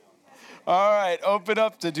All right, open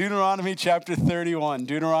up to Deuteronomy chapter 31.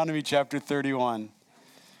 Deuteronomy chapter 31.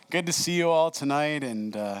 Good to see you all tonight.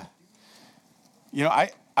 And, I'm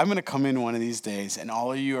going to come in one of these days, and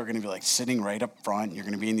all of you are going to be like sitting right up front. You're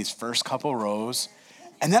going to be in these first couple rows.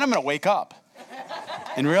 And then I'm going to wake up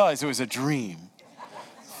and realize it was a dream.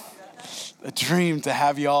 A dream to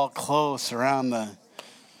have you all close around the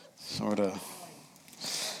sort of...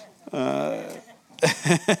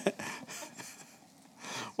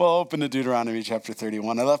 Well, open to Deuteronomy chapter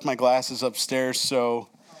 31. I left my glasses upstairs, so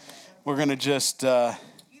we're going to just... You wear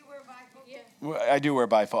bifocals? I do wear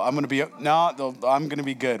bifocal. I'm going to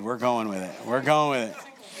be good. We're going with it.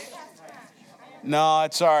 No,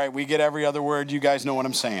 it's all right. We get every other word. You guys know what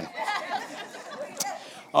I'm saying.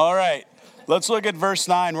 All right. Let's look at verse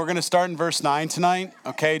 9. We're going to start in verse 9 tonight.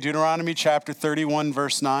 Okay, Deuteronomy chapter 31,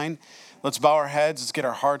 verse 9. Let's bow our heads. Let's get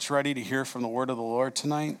our hearts ready to hear from the word of the Lord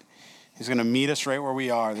tonight. He's going to meet us right where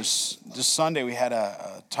we are. This Sunday we had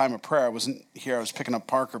a time of prayer. I wasn't here. I was picking up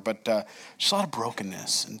Parker, but just a lot of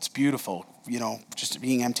brokenness. And it's beautiful, just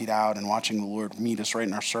being emptied out and watching the Lord meet us right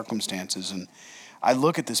in our circumstances. And I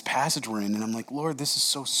look at this passage we're in, and I'm like, Lord, this is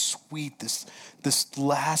so sweet. This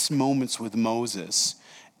last moments with Moses,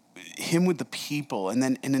 him with the people, and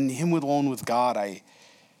then him alone with God.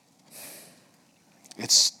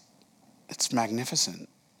 It's magnificent.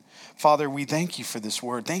 Father, we thank you for this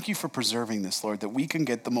word. Thank you for preserving this, Lord, that we can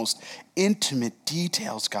get the most intimate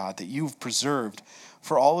details, God, that you've preserved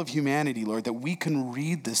for all of humanity, Lord, that we can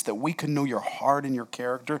read this, that we can know your heart and your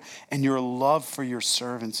character and your love for your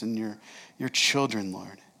servants and your children,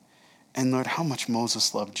 Lord. And Lord, how much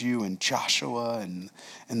Moses loved you and Joshua and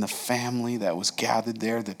the family that was gathered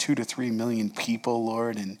there, the 2 to 3 million people,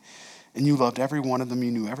 Lord, and you loved every one of them. You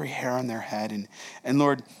knew every hair on their head. And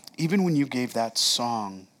Lord, even when you gave that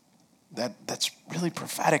song, that's really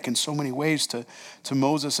prophetic in so many ways to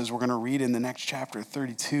Moses, as we're going to read in the next chapter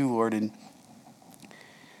 32, Lord, and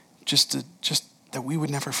just that we would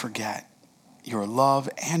never forget your love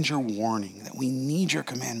and your warning, that we need your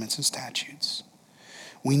commandments and statutes.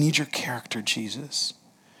 We need your character, Jesus.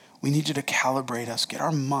 We need you to calibrate us, get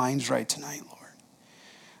our minds right tonight, Lord.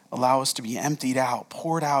 Allow us to be emptied out,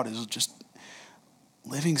 poured out as just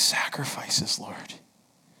living sacrifices, Lord.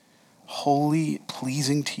 Holy,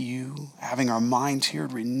 pleasing to you, having our minds here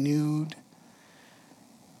renewed.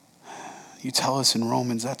 You tell us in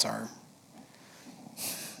Romans it's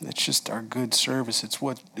just our good service. It's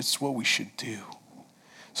what we should do.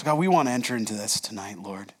 So God, we want to enter into this tonight,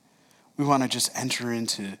 Lord. We want to just enter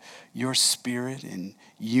into your spirit and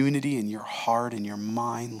unity in your heart and your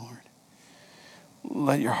mind, Lord.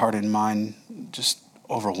 Let your heart and mind just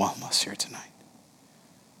overwhelm us here tonight,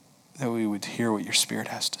 that we would hear what your spirit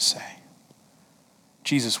has to say.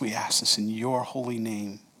 Jesus, we ask this in your holy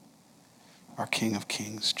name, our King of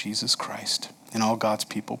Kings, Jesus Christ, and all God's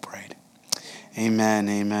people prayed. Amen,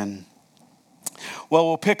 amen. Well,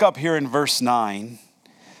 we'll pick up here in verse 9.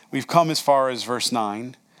 We've come as far as verse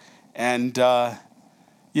 9. And,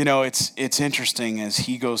 it's interesting as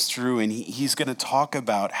he goes through, and he's going to talk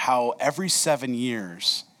about how every 7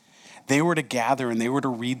 years they were to gather and they were to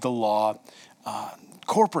read the law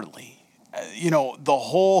corporately.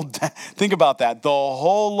 Think about that, the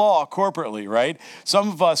whole law corporately, right? Some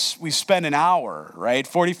of us, we spend an hour, right?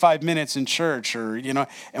 45 minutes in church and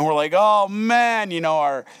we're like, oh man,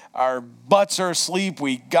 our butts are asleep.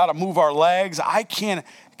 We got to move our legs. Can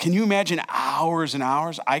you imagine hours and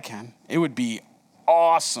hours? I can. It would be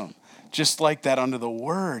awesome. Just like that under the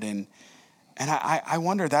word. And I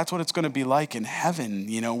wonder, that's what it's going to be like in heaven.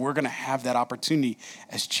 We're going to have that opportunity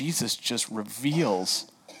as Jesus just reveals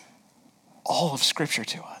all of Scripture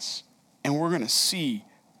to us. And we're going to see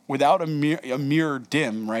without a mirror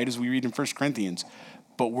dim, right, as we read in 1 Corinthians.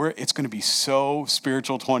 But it's going to be so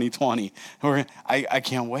spiritual 2020. I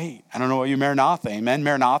can't wait. I don't know about you, Maranatha. Amen,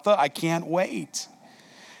 Maranatha, I can't wait.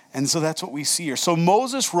 And so that's what we see here. So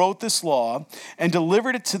Moses wrote this law and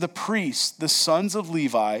delivered it to the priests, the sons of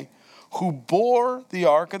Levi, who bore the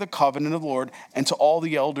ark of the covenant of the Lord, and to all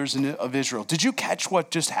the elders of Israel. Did you catch what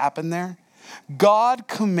just happened there? God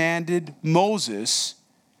commanded Moses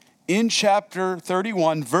in chapter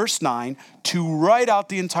 31, verse 9, to write out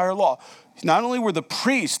the entire law. Not only were the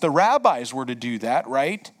priests, the rabbis were to do that,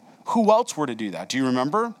 right? Who else were to do that? Do you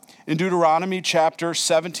remember? In Deuteronomy chapter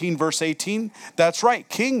 17, verse 18, that's right,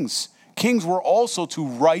 kings. Kings were also to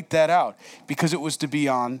write that out because it was to be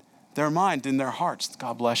on their mind, in their hearts.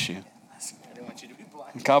 God bless you. I didn't want you to be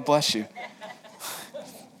blind. God bless you.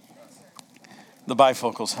 The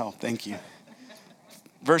bifocals help. Thank you.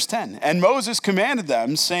 Verse 10, and Moses commanded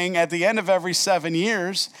them, saying, at the end of every 7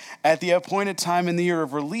 years, at the appointed time in the year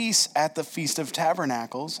of release, at the Feast of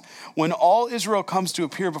Tabernacles, when all Israel comes to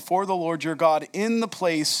appear before the Lord your God in the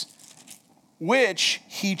place which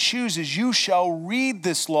he chooses, you shall read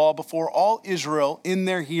this law before all Israel in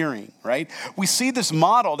their hearing, right? We see this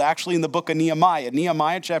modeled actually in the book of Nehemiah.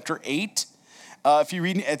 Nehemiah chapter 8. If you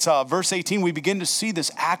read, it's verse 18, we begin to see this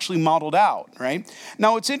actually modeled out, right?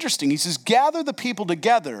 Now, it's interesting. He says, gather the people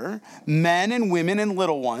together, men and women and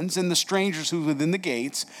little ones, and the strangers who are within the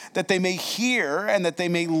gates, that they may hear and that they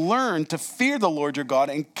may learn to fear the Lord your God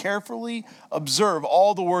and carefully observe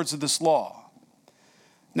all the words of this law.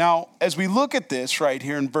 Now, as we look at this right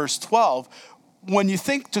here in verse 12, when you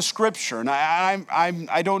think to Scripture, and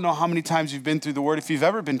I don't know how many times you've been through the Word, if you've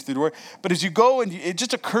ever been through the Word, but as you go and it's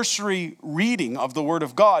just a cursory reading of the Word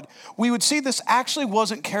of God, we would see this actually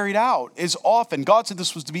wasn't carried out as often. God said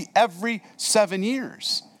this was to be every 7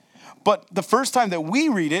 years. But the first time that we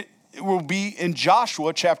read it, it will be in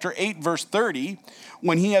Joshua chapter 8, verse 30,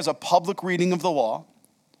 when he has a public reading of the law.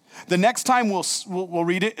 The next time we'll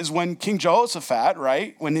read it is when King Jehoshaphat,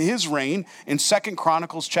 right, when his reign in 2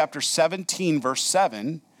 Chronicles chapter 17, verse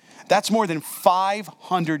 7, that's more than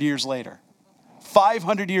 500 years later.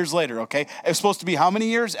 500 years later, okay? It's supposed to be how many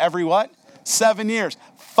years? Every what? 7 years.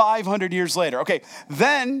 500 years later. Okay,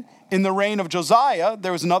 then in the reign of Josiah,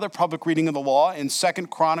 there was another public reading of the law in 2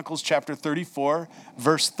 Chronicles chapter 34,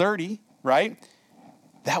 verse 30, right?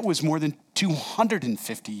 That was more than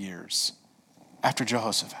 250 years after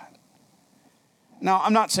Jehoshaphat. Now,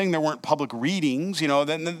 I'm not saying there weren't public readings,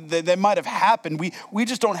 that might have happened. We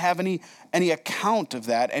just don't have any account of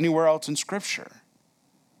that anywhere else in Scripture.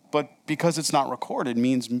 But because it's not recorded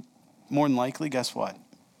means more than likely, guess what?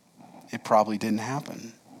 It probably didn't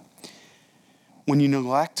happen. When you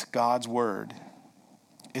neglect God's word,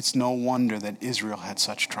 it's no wonder that Israel had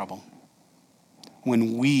such trouble.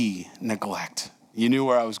 When we neglect, you knew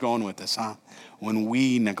where I was going with this, huh? When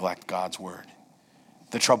we neglect God's word,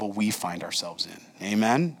 the trouble we find ourselves in.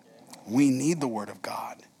 Amen? We need the word of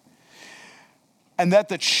God. And that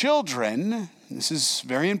the children, this is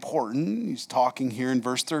very important, he's talking here in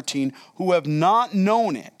verse 13, who have not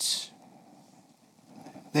known it,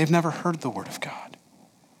 they've never heard the word of God.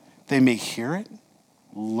 They may hear it,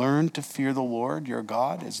 learn to fear the Lord your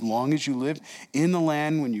God as long as you live in the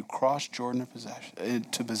land when you cross Jordan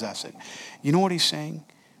to possess it. You know what he's saying?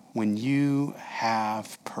 When you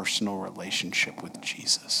have personal relationship with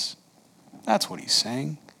Jesus. That's what he's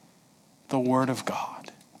saying. The word of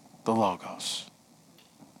God, the Logos.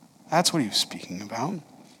 That's what he was speaking about.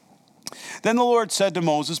 Then the Lord said to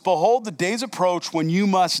Moses, behold, the days approach when you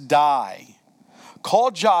must die.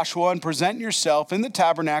 Call Joshua and present yourself in the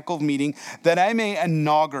tabernacle of meeting that I may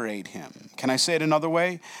inaugurate him. Can I say it another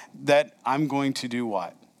way? That I'm going to do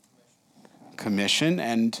what? Commission.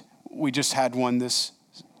 And we just had one this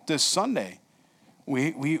Sunday.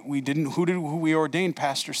 We ordained?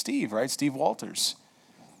 Pastor Steve, right? Steve Walters.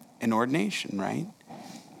 An ordination, right?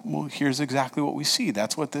 Well, here's exactly what we see.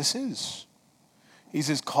 That's what this is. He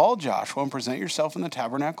says, call Joshua and present yourself in the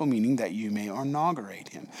tabernacle meeting that you may inaugurate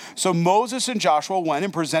him. So Moses and Joshua went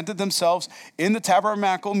and presented themselves in the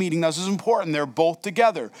tabernacle meeting. Now, this is important. They're both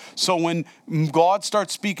together. So when God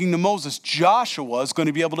starts speaking to Moses, Joshua is going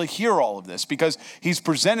to be able to hear all of this because he's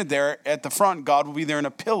presented there at the front. God will be there in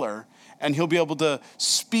a pillar and he'll be able to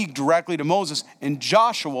speak directly to Moses and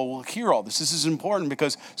Joshua will hear all this. This is important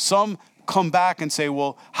because some come back and say,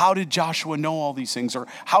 well, how did Joshua know all these things? Or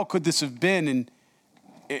how could this have been? And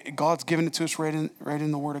God's given it to us right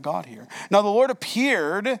in the Word of God here. Now the Lord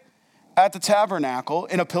appeared at the tabernacle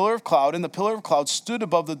in a pillar of cloud, and the pillar of cloud stood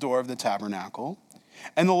above the door of the tabernacle.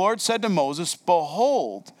 And the Lord said to Moses,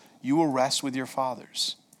 behold, you will rest with your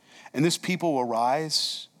fathers, and this people will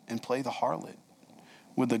rise and play the harlot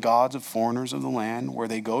with the gods of foreigners of the land where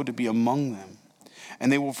they go to be among them. And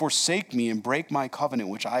they will forsake me and break my covenant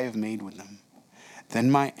which I have made with them. Then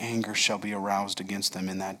my anger shall be aroused against them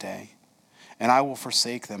in that day. And I will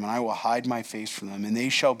forsake them, and I will hide my face from them, and they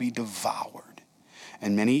shall be devoured.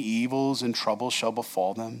 And many evils and troubles shall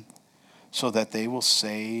befall them, so that they will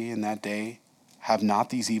say in that day, have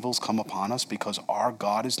not these evils come upon us because our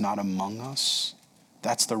God is not among us?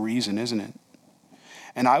 That's the reason, isn't it?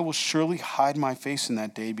 And I will surely hide my face in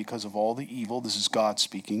that day because of all the evil, this is God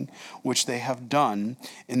speaking, which they have done,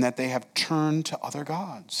 in that they have turned to other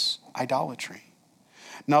gods, idolatry.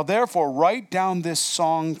 Now, therefore, write down this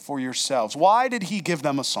song for yourselves. Why did he give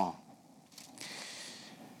them a song?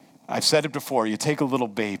 I've said it before. You take a little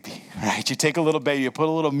baby, right? You take a little baby, you put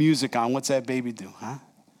a little music on. What's that baby do, huh?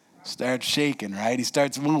 Starts shaking, right? He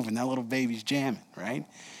starts moving. That little baby's jamming, right?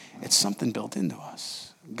 It's something built into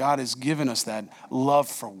us. God has given us that love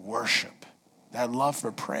for worship, that love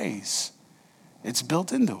for praise. It's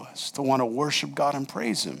built into us to want to worship God and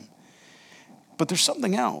praise him. But there's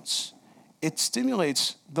something else. It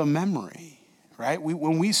stimulates the memory, right?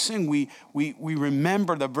 When we sing, we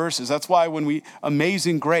remember the verses. That's why when we,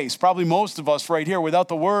 Amazing Grace, probably most of us right here, without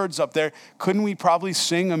the words up there, couldn't we probably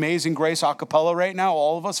sing Amazing Grace a cappella right now,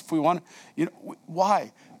 all of us, if we want?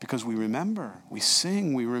 Why? Because we remember. We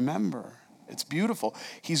sing, we remember. It's beautiful.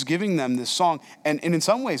 He's giving them this song. And in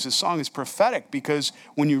some ways, this song is prophetic because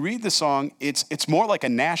when you read the song, it's more like a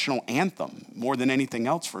national anthem more than anything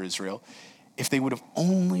else for Israel. If they would have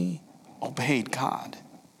only obeyed God.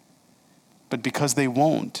 But because they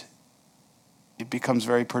won't, it becomes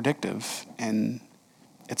very predictive and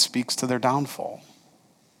it speaks to their downfall.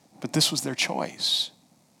 But this was their choice.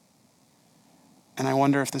 And I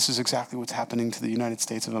wonder if this is exactly what's happening to the United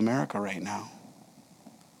States of America right now.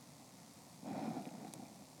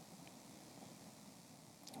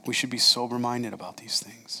 We should be sober-minded about these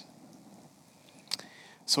things.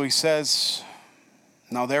 So he says,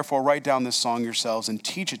 now therefore write down this song yourselves and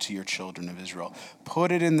teach it to your children of Israel.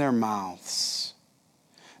 Put it in their mouths,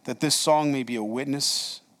 that this song may be a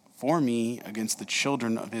witness for me against the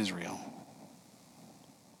children of Israel.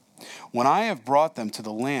 When I have brought them to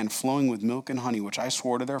the land flowing with milk and honey, which I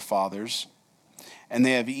swore to their fathers, and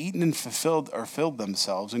they have eaten and filled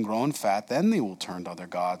themselves and grown fat, then they will turn to other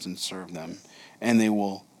gods and serve them, and they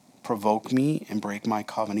will provoke me and break my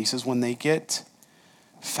covenant. He says when they get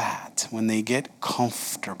fat, when they get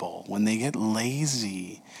comfortable, when they get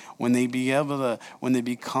lazy, when they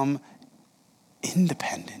become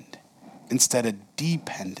independent instead of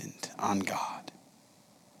dependent on God.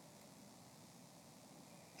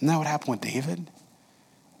 Isn't that what happened with David?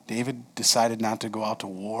 David decided not to go out to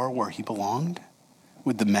war where he belonged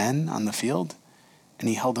with the men on the field, and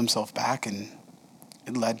he held himself back, and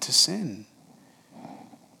it led to sin.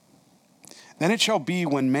 Then it shall be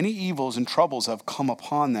when many evils and troubles have come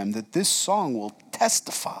upon them that this song will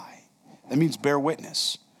testify. That means bear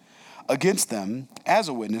witness against them as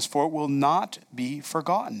a witness, for it will not be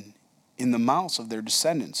forgotten in the mouths of their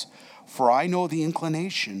descendants. For I know the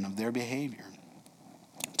inclination of their behavior.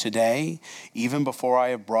 Today, even before I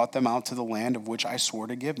have brought them out to the land of which I swore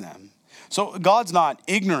to give them. So God's not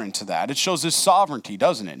ignorant to that. It shows his sovereignty,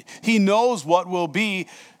 doesn't it? He knows what will be,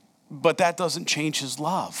 but that doesn't change his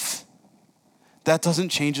love. That doesn't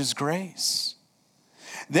change his grace.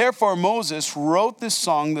 Therefore, Moses wrote this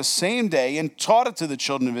song the same day and taught it to the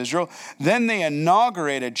children of Israel. Then they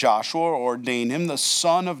inaugurated Joshua, or ordained him, the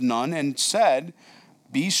son of Nun, and said,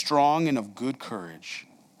 be strong and of good courage,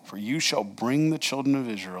 for you shall bring the children of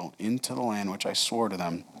Israel into the land which I swore to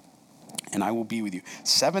them, and I will be with you.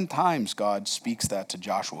 7 times God speaks that to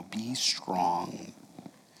Joshua, be strong.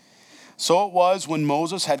 So it was when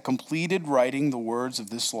Moses had completed writing the words of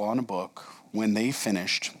this law in a book, when they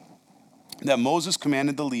finished, that Moses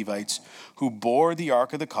commanded the Levites who bore the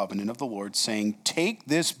ark of the covenant of the Lord, saying, take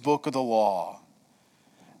this book of the law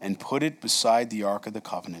and put it beside the ark of the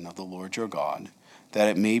covenant of the Lord your God, that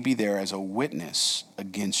it may be there as a witness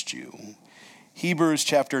against you. Hebrews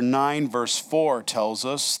chapter 9 verse 4 tells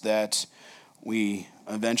us that we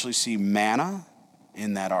eventually see manna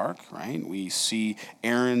in that ark, right? We see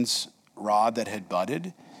Aaron's rod that had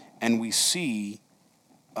budded, and we see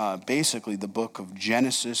basically the book of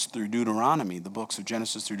Genesis through Deuteronomy, the books of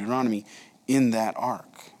Genesis through Deuteronomy in that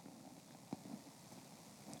ark.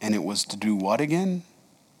 And it was to do what again?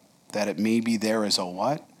 That it may be there as a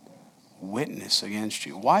what? Witness against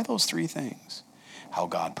you. Why those 3 things? How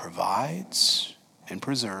God provides and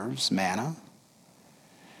preserves manna.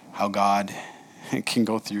 How God can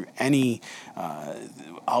go through any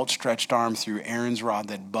outstretched arm through Aaron's rod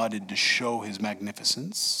that budded to show his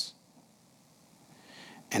magnificence.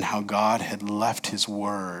 And how God had left his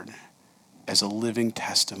word as a living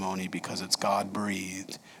testimony because it's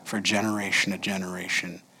God-breathed for generation to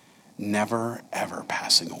generation, never, ever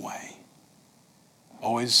passing away.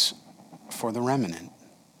 Always for the remnant.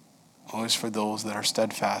 Always for those that are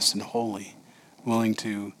steadfast and holy, willing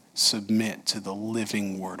to submit to the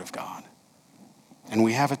living word of God. And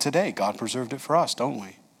we have it today. God preserved it for us, don't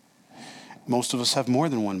we? Most of us have more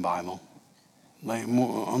than one Bible,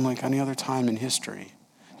 unlike any other time in history.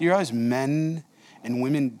 Do you realize men and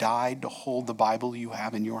women died to hold the Bible you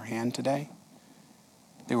have in your hand today?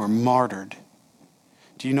 They were martyred.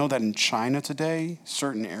 Do you know that in China today,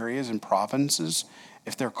 certain areas and provinces,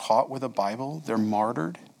 if they're caught with a Bible, they're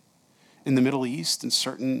martyred? In the Middle East, in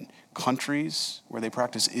certain countries where they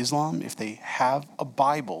practice Islam, if they have a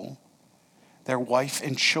Bible, their wife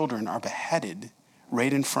and children are beheaded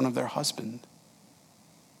right in front of their husband.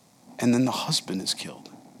 And then the husband is killed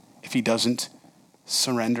if he doesn't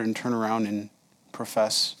surrender and turn around and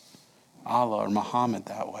profess Allah or Muhammad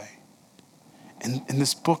that way. And in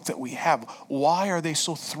this book that we have, why are they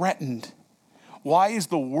so threatened? Why is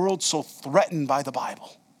the world so threatened by the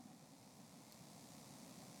Bible?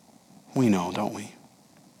 We know, don't we?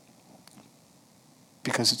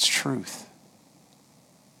 Because it's truth.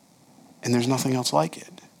 And there's nothing else like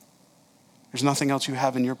it. There's nothing else you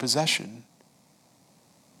have in your possession.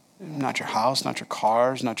 Not your house, not your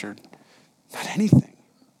cars, not anything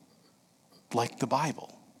like the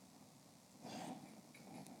Bible.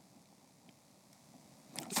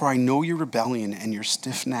 For I know your rebellion and your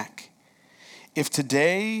stiff neck. If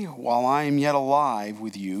today, while I am yet alive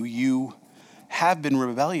with you, you have been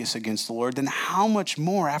rebellious against the Lord, then how much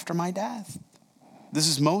more after my death? This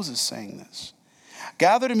is Moses saying this.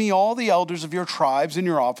 Gather to me all the elders of your tribes and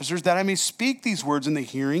your officers, that I may speak these words in the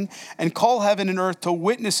hearing and call heaven and earth to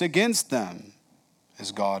witness against them,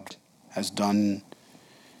 as God has done.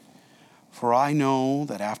 For I know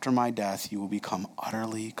that after my death you will become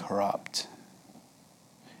utterly corrupt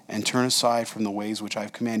and turn aside from the ways which I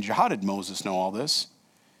have commanded you. How did Moses know all this?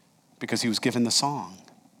 Because he was given the song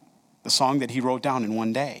that he wrote down in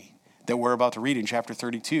one day that we're about to read in chapter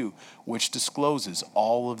 32, which discloses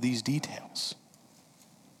all of these details.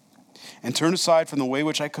 And turn aside from the way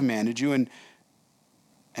which I commanded you, and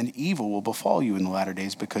evil will befall you in the latter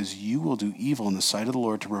days, because you will do evil in the sight of the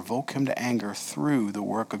Lord to provoke him to anger through the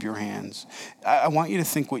work of your hands. I want you to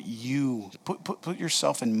think what you, put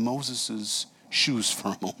yourself in Moses' shoes for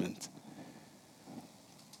a moment.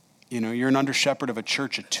 You know, you're an under shepherd of a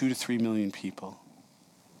church of 2 to 3 million people.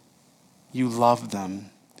 You love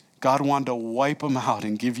them. God wanted to wipe them out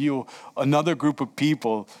and give you another group of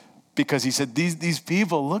people, because he said, these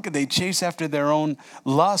people, look, they chase after their own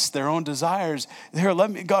lust, their own desires. Here, let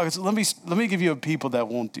me give you a people that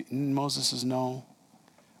won't do. And Moses says, no.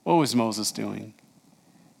 What was Moses doing?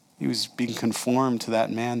 He was being conformed to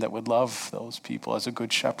that man that would love those people as a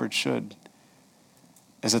good shepherd should,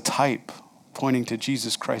 as a type pointing to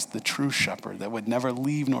Jesus Christ, the true shepherd that would never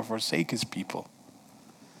leave nor forsake his people.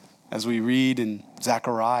 As we read in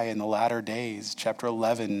Zechariah in the latter days, chapter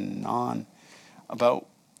 11 on, about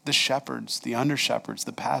the shepherds, the under shepherds,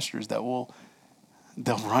 the pastors they'll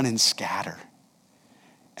run and scatter.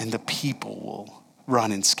 And the people will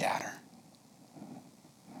run and scatter.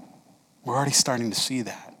 We're already starting to see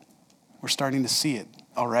that. We're starting to see it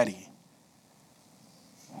already.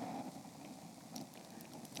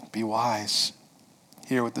 Be wise.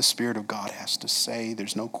 Hear what the Spirit of God has to say.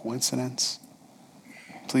 There's no coincidence.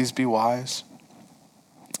 Please be wise.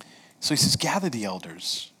 So he says, gather the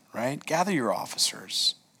elders, right? Gather your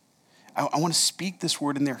officers. I want to speak this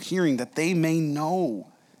word in their hearing that they may know.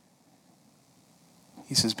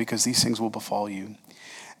 He says, because these things will befall you.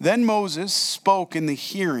 Then Moses spoke in the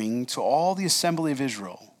hearing to all the assembly of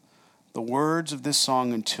Israel the words of this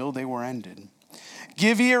song until they were ended.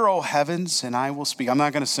 Give ear, O heavens, and I will speak. I'm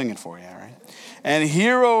not going to sing it for you, all right? And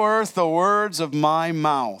hear, O earth, the words of my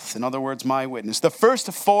mouth. In other words, my witness. The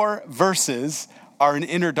first 4 verses are an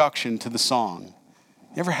introduction to the song.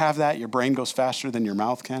 You ever have that? Your brain goes faster than your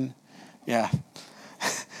mouth can? Yeah.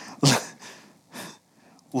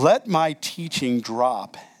 Let my teaching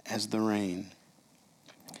drop as the rain,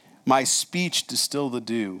 my speech distill the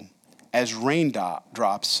dew, as rain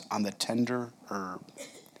drops on the tender herb.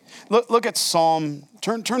 Look at Psalm,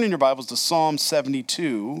 turn in your Bibles to Psalm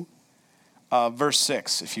 72, verse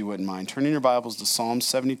 6, if you wouldn't mind. Turn in your Bibles to Psalm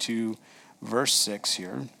 72, verse 6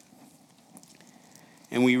 here.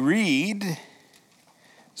 And we read,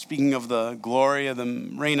 speaking of the glory of the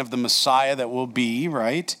reign of the Messiah that will be,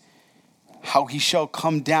 right? How he shall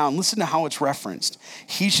come down. Listen to how it's referenced.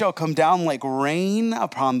 He shall come down like rain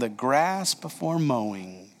upon the grass before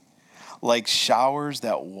mowing, like showers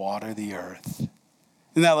that water the earth.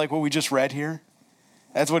 Isn't that like what we just read here?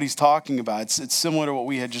 That's what he's talking about. It's similar to what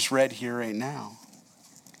we had just read here right now.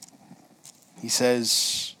 He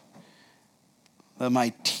says, let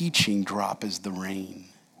my teaching drop as the rain,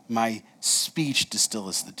 my speech distill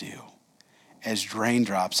as the dew, as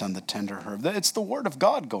raindrops on the tender herb. It's the word of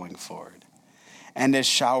God going forward. And as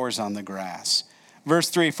showers on the grass. Verse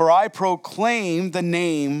 3, for I proclaim the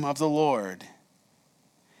name of the Lord.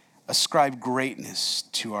 Ascribe greatness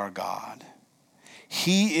to our God.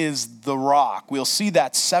 He is the rock. We'll see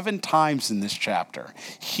that 7 times in this chapter.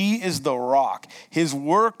 He is the rock. His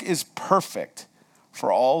work is perfect,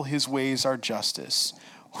 for all his ways are justice.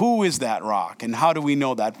 Who is that rock, and how do we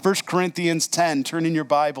know that? 1 Corinthians 10, turn in your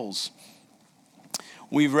Bibles.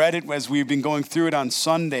 We've read it as we've been going through it on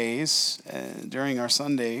Sundays, during our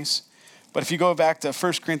Sundays. But if you go back to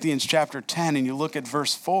 1 Corinthians chapter 10 and you look at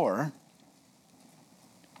verse 4,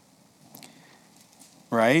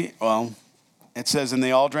 right? Well, it says, and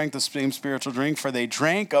they all drank the same spiritual drink, for they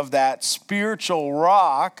drank of that spiritual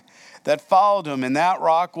rock that followed him, and that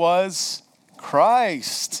rock was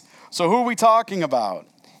Christ. So who are we talking about?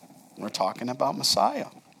 We're talking about Messiah.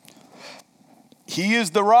 He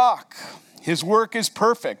is the rock. His work is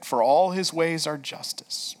perfect, for all his ways are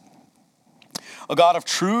justice. A God of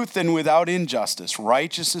truth and without injustice,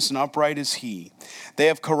 righteousness and upright is he. They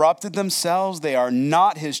have corrupted themselves. They are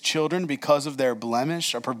not his children because of their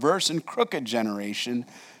blemish. A perverse and crooked generation,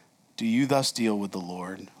 do you thus deal with the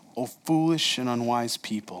Lord? O foolish and unwise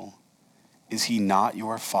people, is he not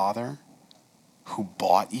your father who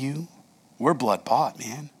bought you? We're blood bought,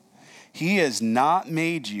 man. He has he not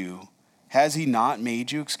made you,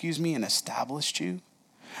 and established you?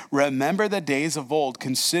 Remember the days of old,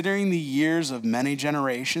 considering the years of many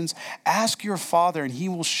generations. Ask your father, and he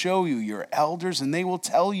will show you, your elders, and they will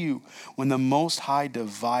tell you when the Most High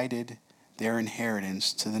divided their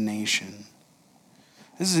inheritance to the nation.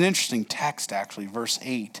 This is an interesting text, actually, verse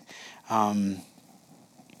 8,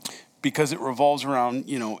 because it revolves around,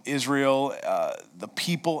 Israel, the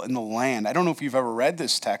people, and the land. I don't know if you've ever read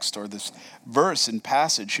this text or this verse and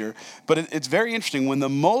passage here, but it's very interesting. When the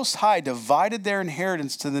Most High divided their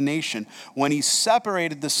inheritance to the nation, when he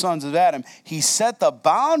separated the sons of Adam, he set the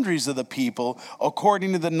boundaries of the people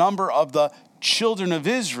according to the number of the children of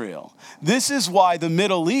Israel. This is why the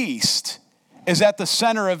Middle East is at the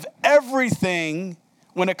center of everything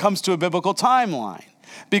when it comes to a biblical timeline.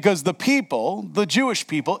 Because the people, the Jewish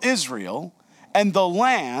people, Israel, and the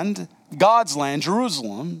land, God's land,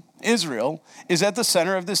 Jerusalem, Israel, is at the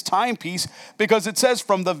center of this timepiece, because it says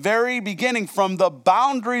from the very beginning, from the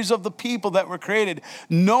boundaries of the people that were created,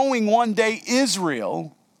 knowing one day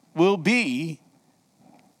Israel will be,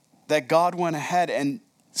 that God went ahead and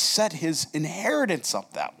set his inheritance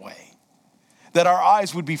up that way, that our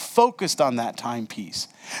eyes would be focused on that timepiece.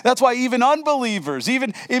 That's why even unbelievers,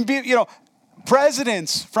 even in,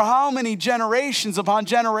 presidents for how many generations upon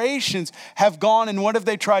generations have gone, and what have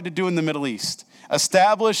they tried to do in the Middle East?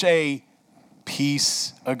 Establish a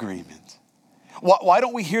peace agreement. Why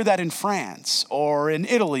don't we hear that in France or in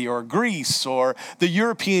Italy or Greece or the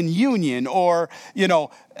European Union or,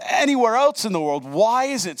 anywhere else in the world? Why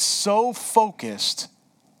is it so focused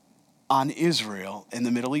on Israel and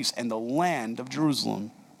the Middle East and the land of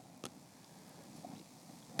Jerusalem?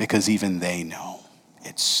 Because even they know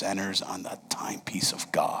it centers on the timepiece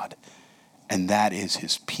of God, and that is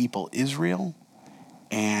his people Israel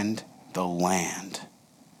and the land,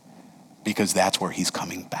 because that's where he's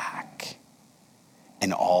coming back,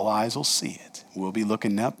 and all eyes will see it. We'll be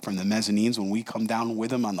looking up from the mezzanines when we come down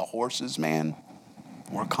with him on the horses, man.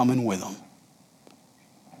 We're coming with him,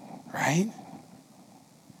 right?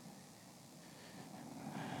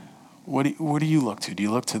 What do you look to? Do you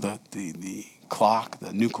look to the clock,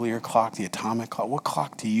 the nuclear clock, the atomic clock? What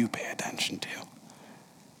clock do you pay attention to?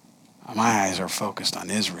 My eyes are focused on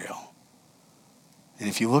Israel. And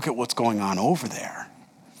if you look at what's going on over there,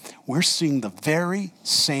 we're seeing the very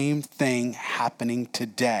same thing happening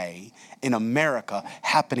today in America,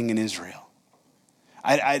 happening in Israel.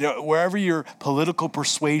 I don't, wherever your political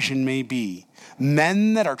persuasion may be,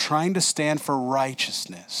 men that are trying to stand for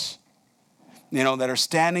righteousness, that are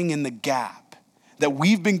standing in the gap, that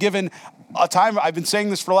we've been given a time. I've been saying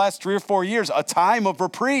this for the last 3 or 4 years, a time of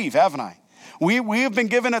reprieve, haven't I? We have been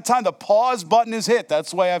given a time. The pause button is hit.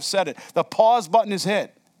 That's the way I've said it. The pause button is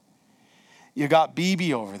hit. You got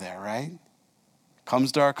Bibi over there, right?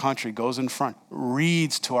 Comes to our country, goes in front,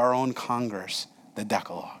 reads to our own Congress the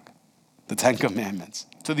Decalogue, the 10 Commandments,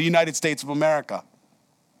 to the United States of America.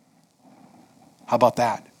 How about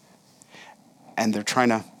that? And they're trying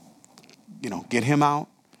to, get him out.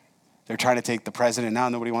 They're trying to take the president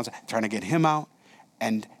out. Nobody wants it. Trying to get him out.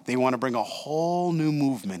 And they want to bring a whole new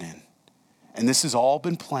movement in. And this has all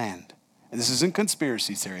been planned. And this isn't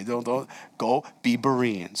conspiracy theory. Don't go be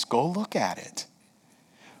Bereans. Go look at it.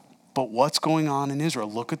 But what's going on in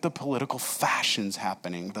Israel? Look at the political factions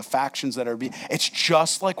happening. The factions that are it's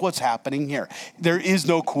just like what's happening here. There is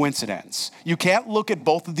no coincidence. You can't look at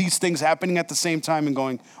both of these things happening at the same time and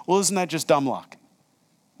going, well, isn't that just dumb luck?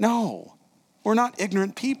 No, we're not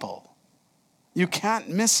ignorant people. You can't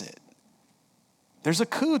miss it. There's a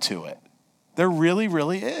coup to it. There really,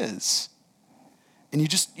 really is. And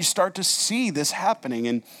you start to see this happening,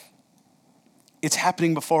 and it's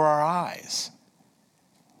happening before our eyes.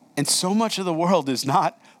 And so much of the world is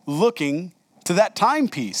not looking to that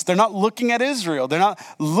timepiece. They're not looking at Israel. They're not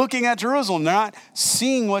looking at Jerusalem. They're not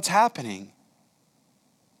seeing what's happening.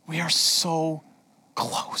 We are so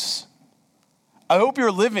close. I hope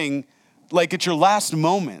you're living like it's your last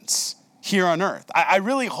moments here on earth. I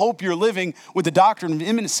really hope you're living with the doctrine of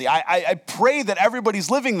imminency. I pray that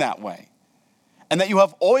everybody's living that way and that you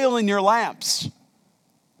have oil in your lamps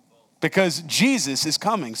because Jesus is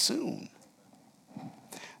coming soon.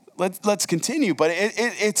 Let's continue, but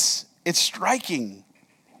it's striking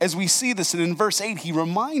as we see this. And in verse 8, he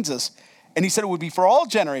reminds us, and he said it would be for all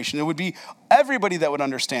generation. It would be everybody that would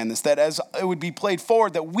understand this, that as it would be played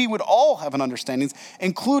forward, that we would all have an understanding,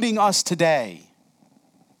 including us today.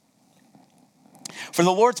 For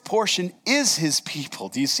the Lord's portion is his people.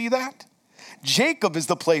 Do you see that? Jacob is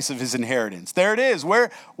the place of his inheritance. There it is.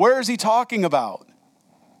 Where is he talking about?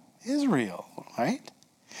 Israel, right?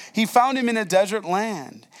 He found him in a desert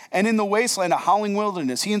land and in the wasteland, a howling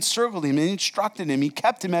wilderness. He encircled him and instructed him. He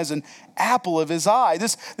kept him as an apple of his eye.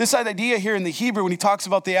 This idea here in the Hebrew, when he talks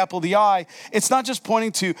about the apple of the eye, it's not just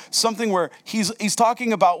pointing to something where he's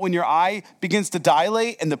talking about when your eye begins to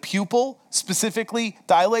dilate and the pupil specifically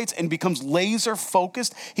dilates and becomes laser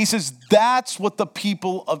focused. He says that's what the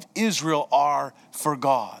people of Israel are for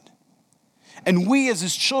God. And we as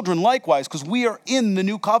his children likewise, because we are in the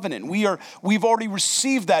new covenant. We've already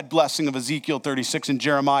received that blessing of Ezekiel 36 and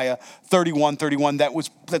Jeremiah 31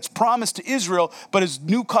 that's promised to Israel. But as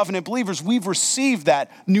new covenant believers, we've received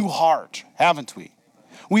that new heart, haven't we?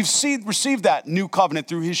 We've received that new covenant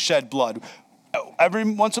through his shed blood. Every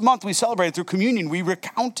once a month we celebrate it through communion. We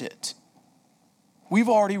recount it. We've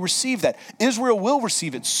already received that. Israel will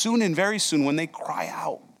receive it soon and very soon when they cry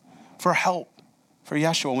out for help. For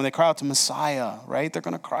Yeshua, when they cry out to Messiah, right? They're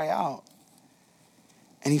going to cry out.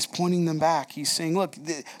 And he's pointing them back. He's saying, look,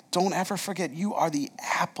 don't ever forget, you are the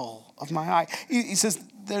apple of my eye. He says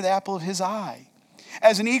they're the apple of his eye.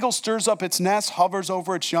 As an eagle stirs up its nest, hovers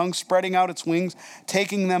over its young, spreading out its wings,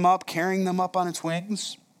 taking them up, carrying them up on its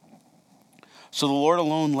wings. So the Lord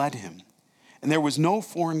alone led him, and there was no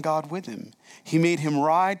foreign god with him. He made him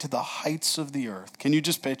ride to the heights of the earth. Can you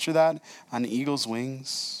just picture that on the eagle's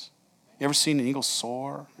wings? You ever seen an eagle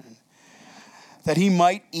soar? That he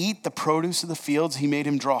might eat the produce of the fields, he made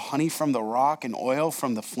him draw honey from the rock and oil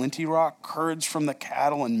from the flinty rock, curds from the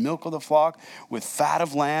cattle and milk of the flock, with fat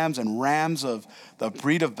of lambs and rams of the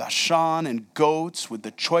breed of Bashan and goats with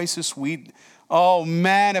the choicest wheat. Oh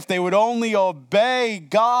man, if they would only obey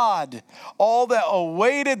God, all that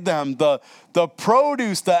awaited them, the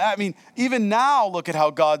produce, even now look at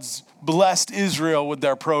how God's blessed Israel with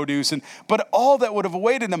their produce, but all that would have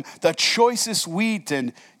awaited them, the choicest wheat,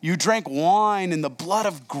 and you drank wine and the blood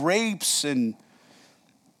of grapes, and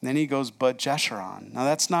then he goes, but Jeshurun. Now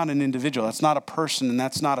that's not an individual, that's not a person, and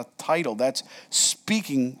that's not a title. That's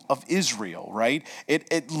speaking of Israel, right?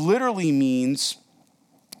 It literally means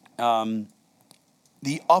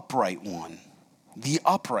the upright one. The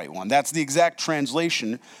upright one. That's the exact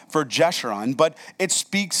translation for Jeshurun, but it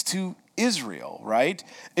speaks to Israel, right?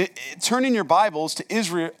 Turn in your Bibles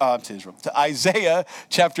to Isaiah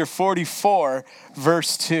chapter 44,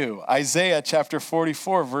 verse 2. Isaiah chapter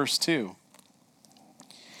 44, verse 2.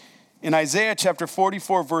 In Isaiah chapter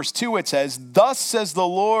 44, verse 2, it says, thus says the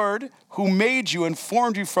Lord who made you and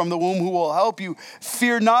formed you from the womb, who will help you.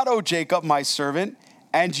 Fear not, O Jacob, my servant,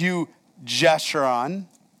 and you, Jeshurun,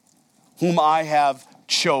 whom I have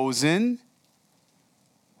chosen.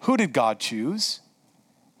 Who did God choose?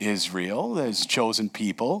 Israel, his chosen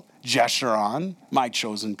people. Jeshurun, my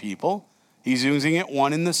chosen people. He's using it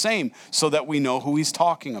one and the same so that we know who he's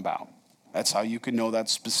talking about. That's how you can know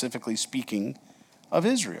that's specifically speaking of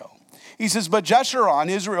Israel. He says, but Jeshurun,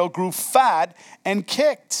 Israel, grew fat and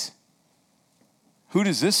kicked. Who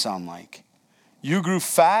does this sound like? You grew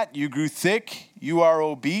fat, you grew thick, you are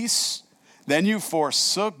obese. Then you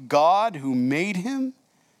forsook God who made him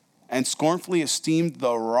and scornfully esteemed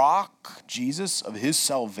the rock, Jesus, of his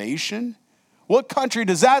salvation. What country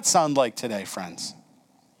does that sound like today, friends?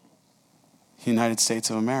 The United States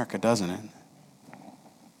of America, doesn't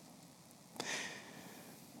it?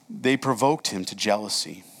 They provoked him to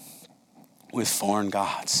jealousy with foreign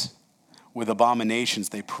gods. With abominations,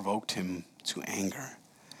 they provoked him to anger.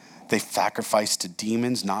 They sacrificed to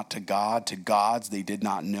demons, not to God, to gods they did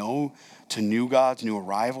not know, to new gods, new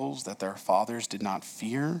arrivals that their fathers did not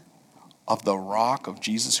fear. Of the rock of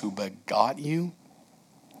Jesus who begot you,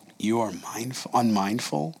 you are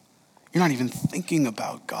unmindful. You're not even thinking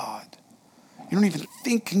about God. You're not even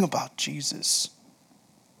thinking about Jesus.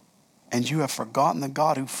 And you have forgotten the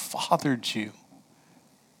God who fathered you.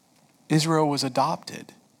 Israel was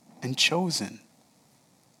adopted and chosen.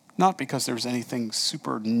 Not because there was anything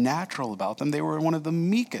supernatural about them. They were one of the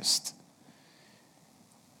meekest.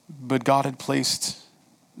 But God had placed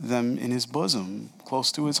them in his bosom, close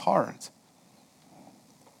to his heart.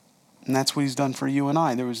 And that's what he's done for you and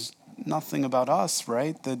I. There was nothing about us,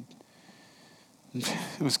 right? It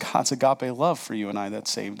was God's agape love for you and I that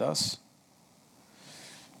saved us.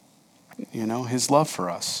 His love for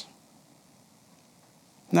us.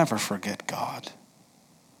 Never forget God.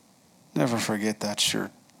 Never forget that's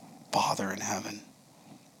your Father in heaven.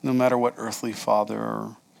 No matter what earthly father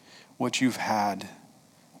or what you've had,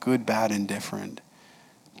 good, bad, indifferent,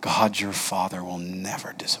 God, your Father, will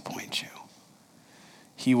never disappoint you.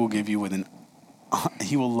 He will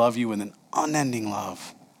He will love you with an unending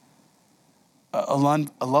love. A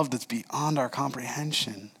love that's beyond our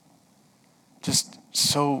comprehension. Just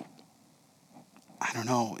so,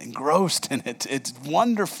 engrossed in it. It's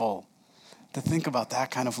wonderful to think about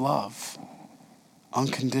that kind of love.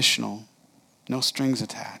 Unconditional, no strings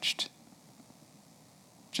attached.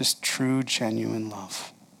 Just true, genuine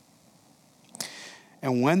love.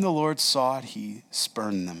 And when the Lord saw it, he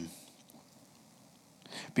spurned them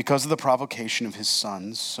because of the provocation of his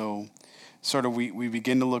sons. So we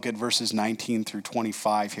begin to look at verses 19 through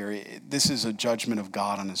 25 here. This is a judgment of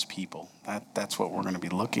God on his people. That's what we're going to be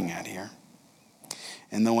looking at here.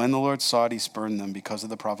 And when the Lord saw it, he spurned them because of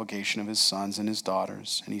the provocation of his sons and his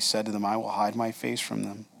daughters. And he said to them, I will hide my face from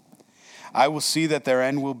them. I will see that their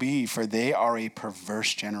end will be, for they are a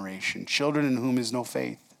perverse generation, children in whom is no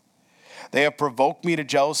faith. They have provoked me to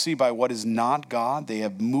jealousy by what is not God. They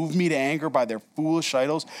have moved me to anger by their foolish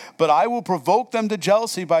idols. But I will provoke them to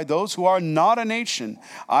jealousy by those who are not a nation.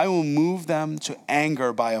 I will move them to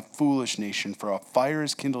anger by a foolish nation. For a fire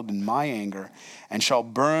is kindled in my anger and shall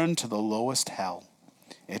burn to the lowest hell.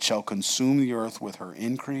 It shall consume the earth with her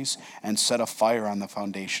increase and set a fire on the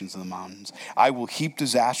foundations of the mountains. I will heap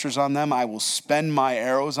disasters on them. I will spend my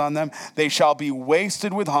arrows on them. They shall be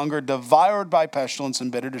wasted with hunger, devoured by pestilence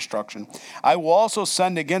and bitter destruction. I will also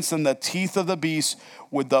send against them the teeth of the beast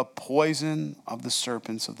with the poison of the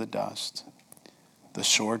serpents of the dust. The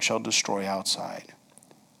sword shall destroy outside.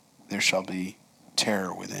 There shall be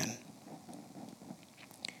terror within.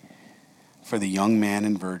 For the young man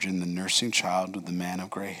and virgin, the nursing child with the man of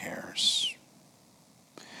gray hairs.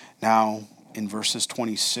 Now, in verses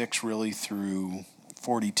 26 really through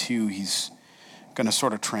 42, he's going to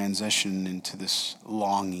sort of transition into this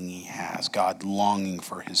longing he has. God longing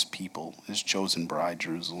for his people, his chosen bride,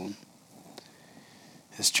 Jerusalem.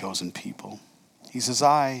 His chosen people. He says,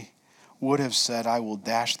 I would have said, I will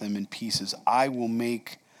dash them in pieces. I will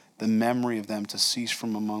make the memory of them to cease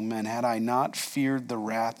from among men. Had I not feared the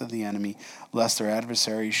wrath of the enemy, lest their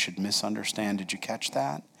adversaries should misunderstand. Did you catch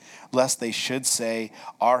that? Lest they should say,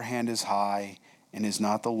 our hand is high, and is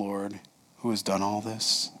not the Lord who has done all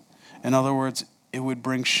this. In other words, it would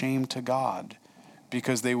bring shame to God,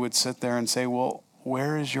 because they would sit there and say, well,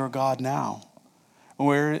 where is your God now?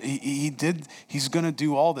 Where he's going to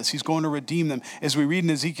do all this. He's going to redeem them. As we read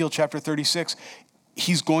in Ezekiel chapter 36,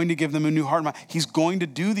 he's going to give them a new heart and mind. He's going to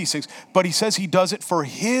do these things. But he says he does it for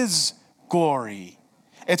his glory.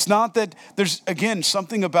 It's not that there's, again,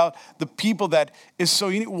 something about the people that is so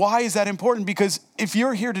unique. Why is that important? Because if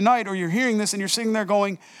you're here tonight or you're hearing this and you're sitting there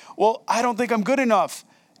going, well, I don't think I'm good enough.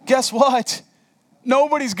 Guess what?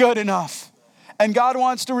 Nobody's good enough. And God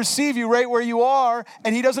wants to receive you right where you are.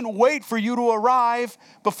 And he doesn't wait for you to arrive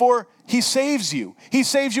before he saves you. He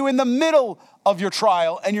saves you in the middle of your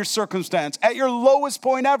trial and your circumstance. At your lowest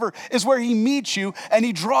point ever is where he meets you and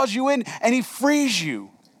he draws you in and he frees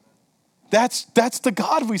you. That's the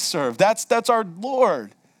God we serve. That's our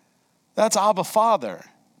Lord. That's Abba Father,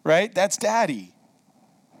 right? That's Daddy.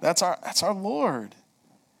 That's our Lord.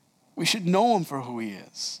 We should know him for who he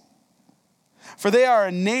is. For they are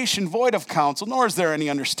a nation void of counsel, nor is there any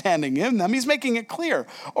understanding in them. He's making it clear.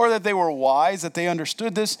 Or that they were wise, that they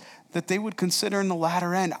understood this, that they would consider in the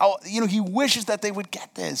latter end. He wishes that they would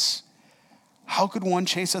get this. How could one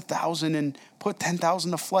chase 1,000 and put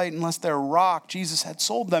 10,000 to flight unless their rock, Jesus, had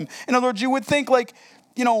sold them? In other words, you would think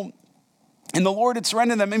and the Lord had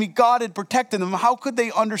surrendered them. I mean, God had protected them. How could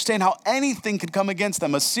they understand how anything could come against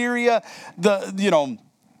them? Assyria,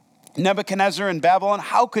 Nebuchadnezzar and Babylon.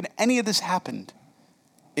 How could any of this happen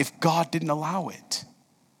if God didn't allow it?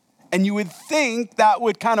 And you would think that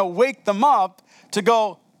would kind of wake them up to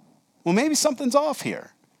go, well, maybe something's off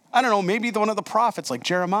here. I don't know, maybe one of the prophets like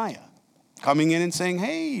Jeremiah coming in and saying,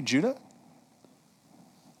 hey, Judah.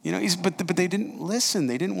 But they didn't listen.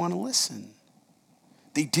 They didn't want to listen.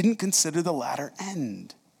 They didn't consider the latter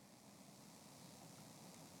end.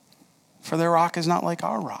 For their rock is not like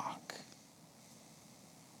our rock.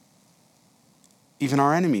 Even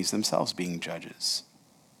our enemies themselves being judges.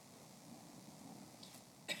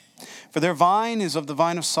 For their vine is of the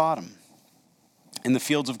vine of Sodom, in the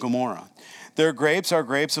fields of Gomorrah. Their grapes are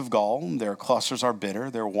grapes of gall, their clusters are bitter,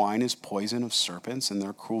 their wine is poison of serpents, and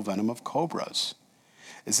their cruel venom of cobras.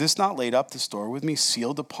 Is this not laid up to store with me,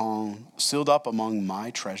 sealed up among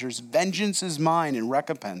my treasures? Vengeance is mine and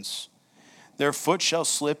recompense. Their foot shall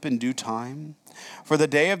slip in due time. For the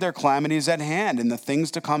day of their calamity is at hand, and the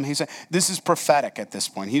things to come. He said, this is prophetic at this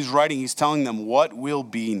point. He's telling them what will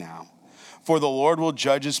be now. For the Lord will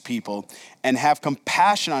judge his people and have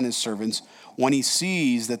compassion on his servants when he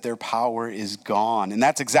sees that their power is gone. And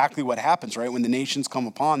that's exactly what happens, right? When the nations come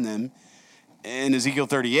upon them in Ezekiel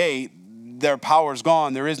 38, their power is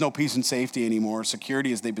gone. There is no peace and safety anymore.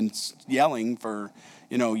 Security, as they've been yelling for,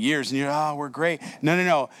 years. And we're great.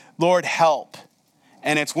 No. Lord, help.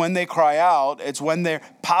 And it's when they cry out, it's when their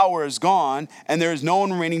power is gone, and there is no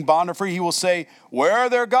one remaining bond or free. He will say, where are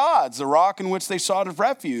their gods, the rock in which they sought of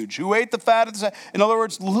refuge? Who ate the fat of the... In other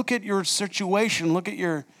words, look at your situation. Look at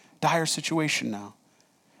your dire situation now.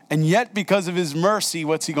 And yet, because of his mercy,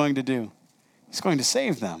 what's he going to do? He's going to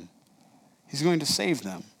save them. He's going to save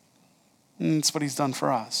them. And that's what he's done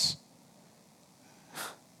for us.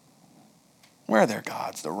 Where are their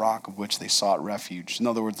gods, the rock of which they sought refuge? In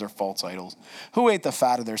other words, they're false idols. Who ate the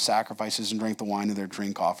fat of their sacrifices and drank the wine of their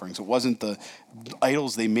drink offerings? It wasn't the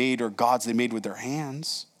idols they made or gods they made with their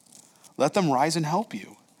hands. Let them rise and help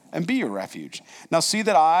you and be your refuge. Now see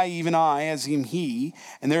that I, even I, as am he,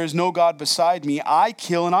 and there is no God beside me. I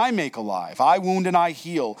kill and I make alive. I wound and I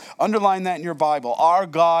heal. Underline that in your Bible. Our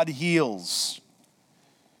God heals.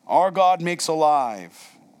 Our God makes alive.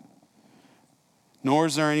 Nor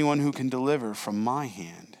is there anyone who can deliver from my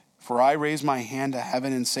hand. For I raise my hand to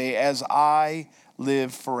heaven and say, as I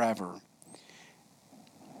live forever,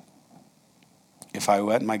 if I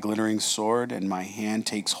whet my glittering sword and my hand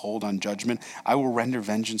takes hold on judgment, I will render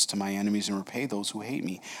vengeance to my enemies and repay those who hate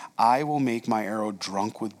me. I will make my arrow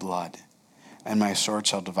drunk with blood, and my sword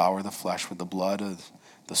shall devour the flesh with the blood of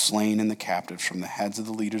the slain and the captives from the heads of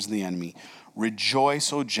the leaders of the enemy.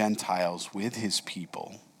 Rejoice, O Gentiles, with his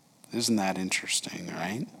people. Isn't that interesting,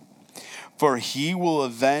 right? For he will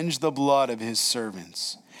avenge the blood of his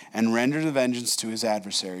servants and render the vengeance to his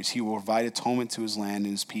adversaries. He will provide atonement to his land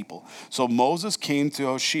and his people. So Moses came to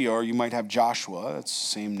Hoshea, or you might have Joshua, that's the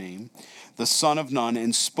same name, the son of Nun,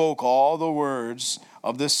 and spoke all the words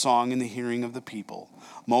of this song in the hearing of the people.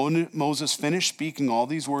 Moses finished speaking all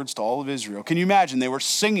these words to all of Israel. Can you imagine? They were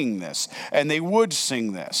singing this, and they would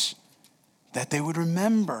sing this, that they would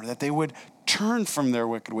remember, that they would turn from their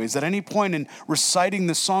wicked ways. At any point in reciting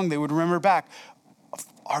the song, they would remember back.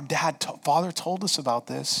 Our father told us about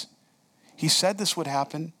this. He said this would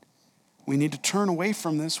happen. We need to turn away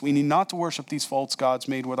from this. We need not to worship these false gods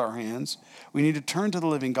made with our hands. We need to turn to the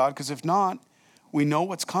living God, because if not, we know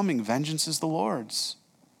what's coming. Vengeance is the Lord's.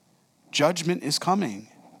 Judgment is coming.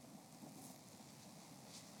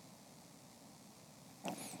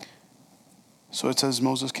 So it says,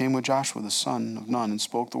 Moses came with Joshua, the son of Nun, and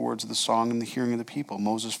spoke the words of the song in the hearing of the people.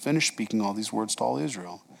 Moses finished speaking all these words to all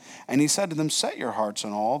Israel. And he said to them, set your hearts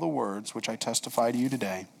on all the words which I testify to you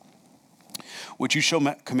today, which you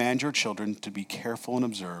shall command your children to be careful and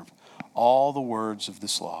observe all the words of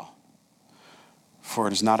this law. For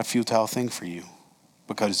it is not a futile thing for you,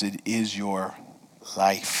 because it is your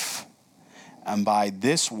life. And by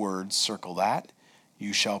this word, circle that,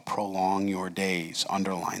 you shall prolong your days.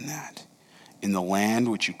 Underline that. In the land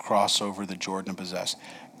which you cross over the Jordan and possess.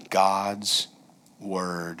 God's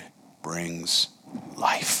word brings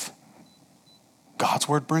life. God's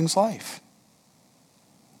word brings life.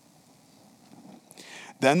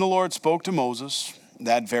 Then the Lord spoke to Moses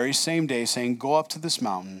that very same day, saying, go up to this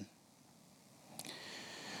mountain,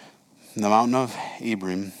 the mountain of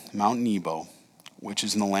Abram, Mount Nebo, which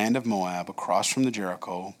is in the land of Moab, across from the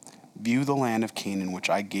Jericho. View the land of Canaan,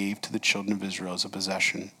 which I gave to the children of Israel as a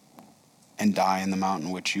possession, and die in the mountain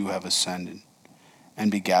which you have ascended,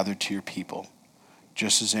 and be gathered to your people,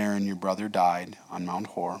 just as Aaron your brother died on Mount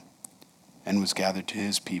Hor, and was gathered to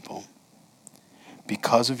his people.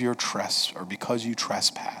 Because of your because you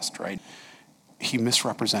trespassed, right? He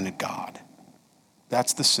misrepresented God.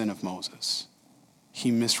 That's the sin of Moses. He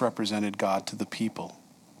misrepresented God to the people.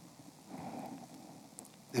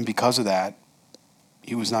 And because of that,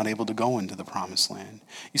 he was not able to go into the promised land.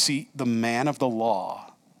 You see, the man of the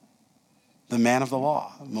law,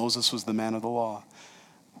 Moses was the man of the law.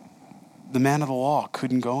 The man of the law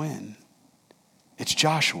couldn't go in. It's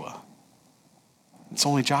Joshua. It's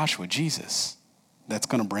only Joshua, Jesus, that's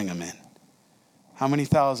going to bring him in. How many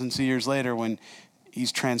thousands of years later, when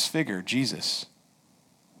he's transfigured, Jesus,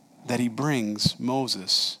 that he brings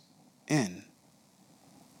Moses in?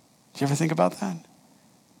 Did you ever think about that?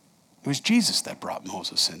 It was Jesus that brought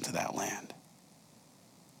Moses into that land.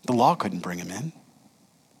 The law couldn't bring him in.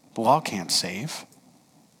 The law can't save.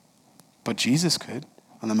 But Jesus could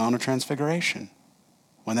on the Mount of Transfiguration.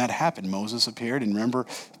 When that happened, Moses appeared, and remember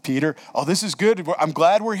Peter, oh, this is good. I'm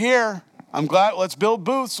glad we're here. I'm glad, let's build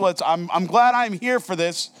booths. I'm glad I'm here for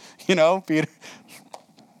this. Peter,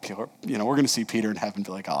 we're going to see Peter in heaven and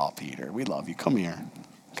be like, oh, Peter, we love you. Come here.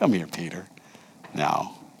 Come here, Peter.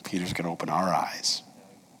 No, Peter's going to open our eyes.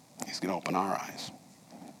 He's going to open our eyes.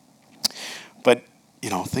 But,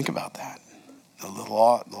 think about that. The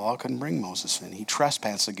law couldn't bring Moses in. He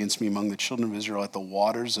trespassed against me among the children of Israel at the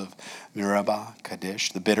waters of Meribah,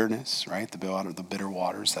 Kadesh, the bitterness, right? The bitter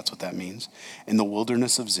waters, that's what that means. In the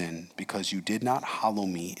wilderness of Zin, because you did not hallow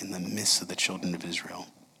me in the midst of the children of Israel.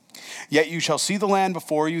 Yet you shall see the land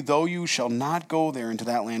before you, though you shall not go there into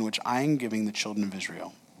that land which I am giving the children of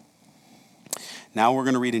Israel. Now we're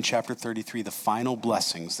going to read in chapter 33 the final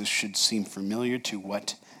blessings. This should seem familiar to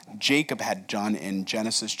what Jacob had done in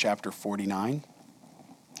Genesis chapter 49.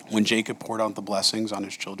 When Jacob poured out the blessings on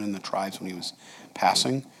his children, the tribes, when he was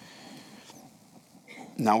passing.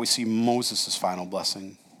 Now we see Moses' final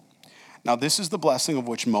blessing. Now this is the blessing of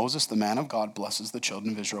which Moses, the man of God, blesses the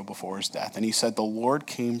children of Israel before his death. And he said, the Lord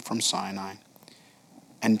came from Sinai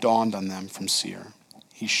and dawned on them from Seir.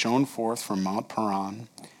 He shone forth from Mount Paran,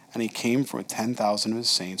 and he came with 10,000 of his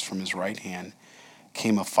saints. From his right hand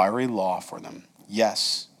came a fiery law for them.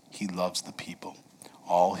 Yes, he loves the people.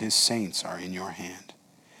 All his saints are in your hand.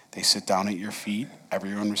 They sit down at your feet.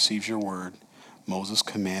 Everyone receives your word. Moses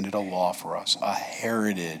commanded a law for us, a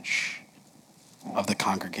heritage of the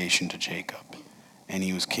congregation to Jacob. And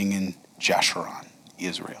he was king in Jeshurun,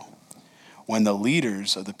 Israel. When the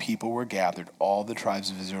leaders of the people were gathered, all the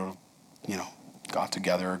tribes of Israel, got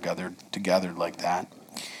together or gathered together like that.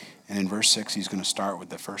 And in verse 6, he's going to start with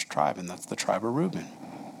the first tribe, and that's the tribe of Reuben.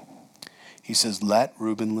 He says, let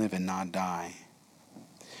Reuben live and not die,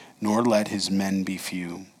 nor let his men be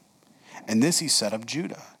few. And this he said of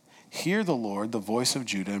Judah. Hear the Lord, the voice of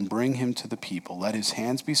Judah, and bring him to the people. Let his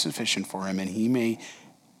hands be sufficient for him,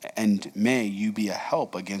 and may you be a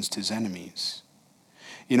help against his enemies.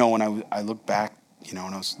 When I look back, when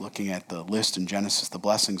I was looking at the list in Genesis, the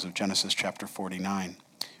blessings of Genesis chapter 49,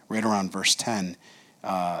 right around verse 10,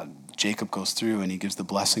 Jacob goes through and he gives the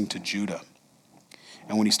blessing to Judah.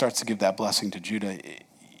 And when he starts to give that blessing to Judah,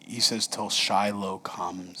 he says, till Shiloh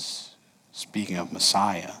comes, speaking of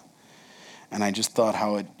Messiah. And I just thought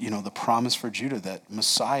how the promise for Judah that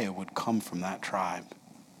Messiah would come from that tribe.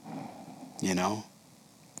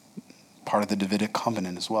 Part of the Davidic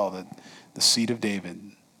covenant as well, that the seed of David,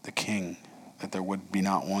 the king, that there would be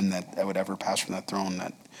not one that would ever pass from that throne,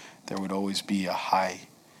 that there would always be a high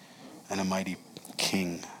and a mighty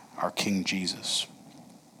king, our King Jesus.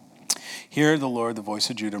 Hear the Lord, the voice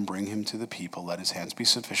of Judah, and bring him to the people. Let his hands be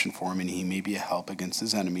sufficient for him, and he may be a help against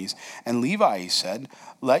his enemies. And Levi, he said,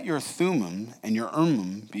 let your Thummim and your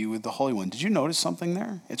Urim be with the Holy One. Did you notice something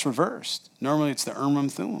there? It's reversed. Normally it's the Urim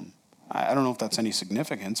Thummim. I don't know if that's any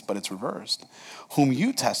significance, but it's reversed. Whom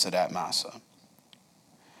you tested at Massah,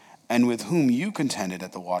 and with whom you contended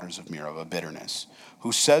at the waters of Meribah, bitterness,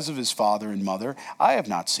 who says of his father and mother, I have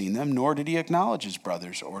not seen them, nor did he acknowledge his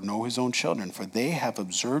brothers or know his own children, for they have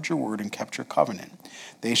observed your word and kept your covenant.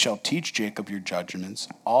 They shall teach Jacob your judgments,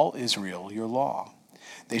 all Israel your law.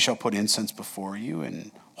 They shall put incense before you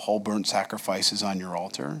and whole burnt sacrifices on your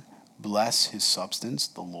altar. Bless his substance,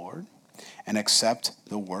 the Lord, and accept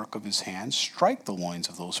the work of his hands. Strike the loins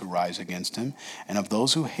of those who rise against him, and of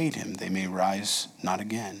those who hate him they may rise not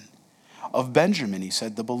again. Of Benjamin, he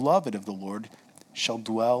said, the beloved of the Lord shall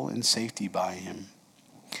dwell in safety by him,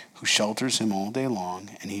 who shelters him all day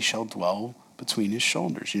long, and he shall dwell between his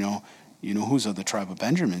shoulders. You know who's of the tribe of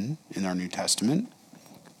Benjamin in our New Testament?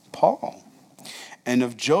 Paul. And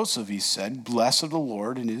of Joseph, he said, blessed of the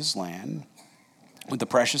Lord in his land, with the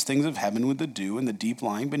precious things of heaven, with the dew, and the deep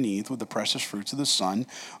lying beneath, with the precious fruits of the sun,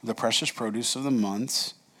 with the precious produce of the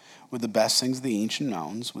months, with the best things of the ancient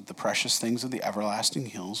mountains, with the precious things of the everlasting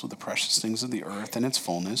hills, with the precious things of the earth and its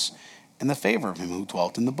fullness, and the favor of him who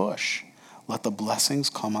dwelt in the bush. Let the blessings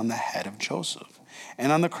come on the head of Joseph,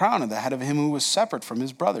 and on the crown of the head of him who was separate from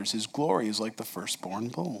his brothers. His glory is like the firstborn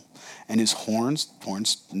bull, and his horns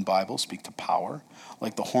in the Bible speak to power,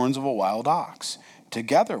 like the horns of a wild ox.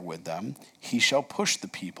 Together with them he shall push the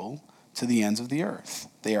people to the ends of the earth.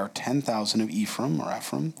 They are 10,000 of Ephraim,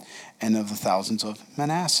 and of the thousands of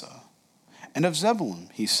Manasseh. And of Zebulun,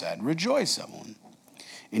 he said, rejoice, Zebulun,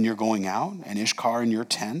 in your going out, and Ishkar in your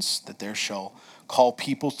tents, that there shall call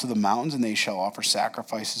peoples to the mountains, and they shall offer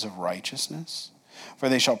sacrifices of righteousness. For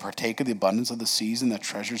they shall partake of the abundance of the seas and the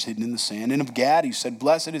treasures hidden in the sand. And of Gad, he said,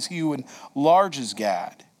 blessed is he who enlarges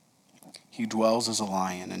Gad. He dwells as a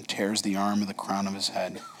lion and tears the arm of the crown of his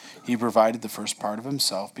head. He provided the first part of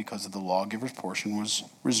himself because of the lawgiver's portion was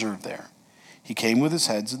reserved there. He came with his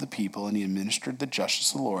heads of the people, and he administered the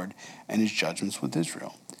justice of the Lord and his judgments with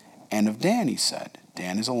Israel. And of Dan he said,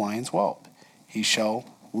 Dan is a lion's whelp. He shall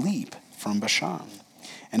leap from Bashan.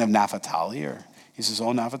 And of Naphtali, he says,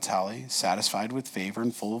 O Naphtali, satisfied with favor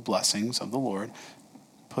and full of blessings of the Lord,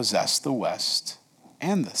 possess the west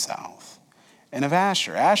and the south. And of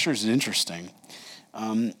Asher. Asher is interesting.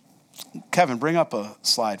 Kevin, bring up a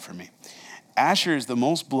slide for me. Asher is the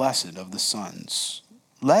most blessed of the sons.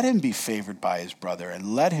 Let him be favored by his brother,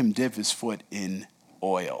 and let him dip his foot in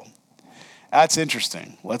oil. That's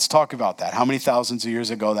interesting. Let's talk about that. How many thousands of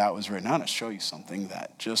years ago that was written? I want to show you something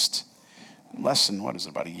that just less than,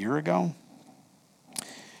 about a year ago?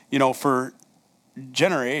 For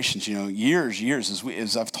generations, years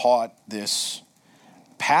as I've taught this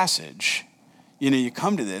passage, you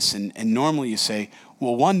come to this and normally you say,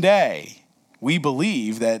 well, one day we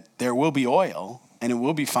believe that there will be oil and it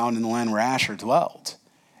will be found in the land where Asher dwelt.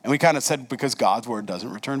 And we kind of said, because God's word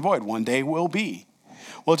doesn't return void, one day will be.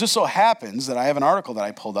 Well, it just so happens that I have an article that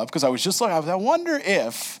I pulled up because I was just looking, I wonder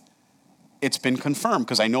if it's been confirmed,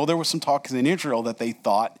 because I know there was some talk in Israel that they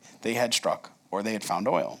thought they had struck or they had found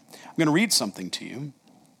oil. I'm going to read something to you.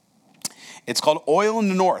 It's called Oil in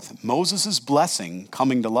the North, Moses' Blessing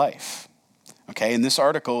Coming to Life. Okay, and this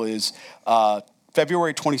article is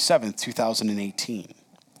February 27th, 2018.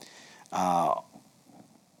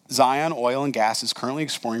 Zion Oil and Gas is currently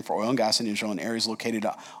exploring for oil and gas in Israel in areas located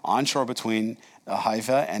onshore between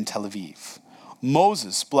Haifa and Tel Aviv.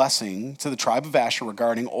 Moses' blessing to the tribe of Asher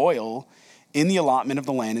regarding oil in the allotment of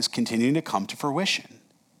the land is continuing to come to fruition.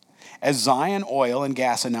 As Zion Oil and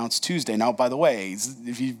Gas announced Tuesday, now, by the way,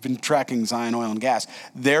 if you've been tracking Zion Oil and Gas,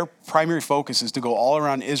 their primary focus is to go all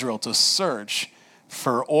around Israel to search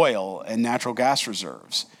for oil and natural gas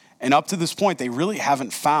reserves. And up to this point, they really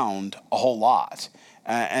haven't found a whole lot.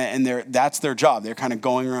 And that's their job. They're kind of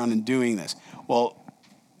going around and doing this. Well,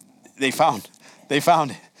 they found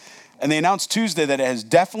it. And they announced Tuesday that it has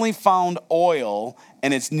definitely found oil,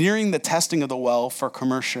 and it's nearing the testing of the well for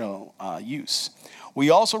commercial use. We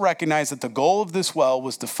also recognize that the goal of this well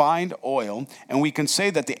was to find oil, and we can say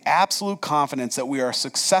that the absolute confidence that we are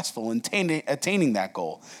successful in attaining that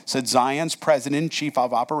goal, said Zion's president and chief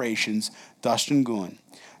of operations, Dustin Guin.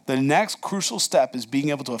 The next crucial step is being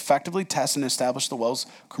able to effectively test and establish the well's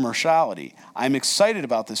commerciality. I'm excited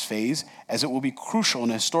about this phase as it will be crucial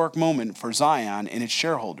and a historic moment for Zion and its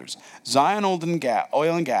shareholders. Zion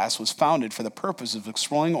Oil and Gas was founded for the purpose of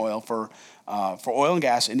exploring oil for oil and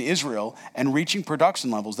gas in Israel and reaching production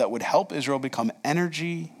levels that would help Israel become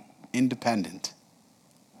energy independent.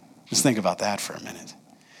 Just think about that for a minute.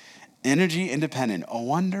 Energy independent. I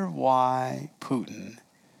wonder why Putin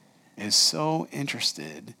is so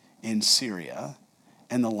interested in Syria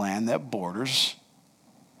and the land that borders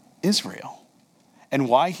Israel, and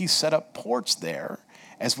why he set up ports there.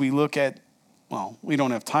 As we look at, well, we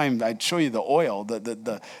don't have time. I'd show you the oil,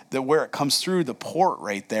 the where it comes through the port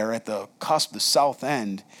right there at the cusp, the south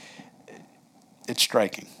end. It's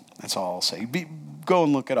striking. That's all I'll say. Go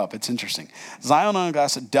and look it up. It's interesting. Zion Oil and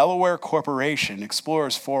Gas, a Delaware corporation,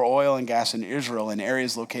 explores for oil and gas in Israel in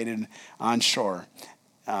areas located onshore.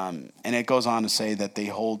 And it goes on to say that they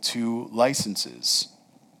hold 2 licenses,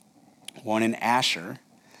 one in Asher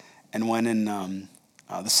and one in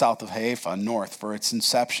the south of Haifa, north, for its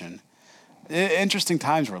inception. Interesting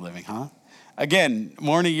times we're living, huh? Again,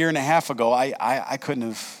 more than a year and a half ago, I couldn't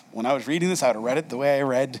have, when I was reading this, I would have read it the way I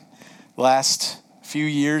read the last few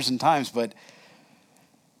years and times, but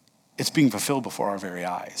it's being fulfilled before our very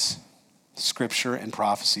eyes. Scripture and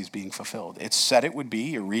prophecy is being fulfilled. It said it would be.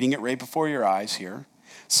 You're reading it right before your eyes here.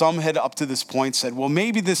 Some had up to this point said, well,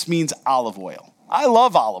 maybe this means olive oil. I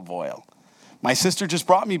love olive oil. My sister just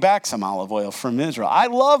brought me back some olive oil from Israel. I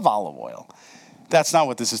love olive oil. That's not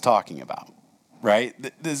what this is talking about, right?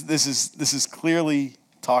 This is clearly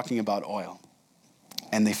talking about oil.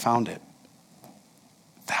 And they found it.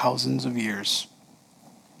 Thousands of years.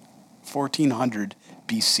 1400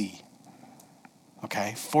 BC.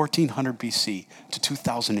 Okay, 1400 BC to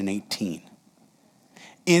 2018.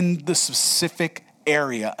 In the specific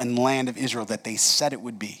area and land of Israel that they said it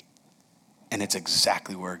would be. And it's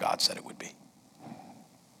exactly where God said it would be.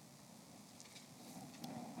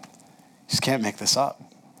 You just can't make this up.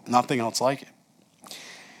 Nothing else like it.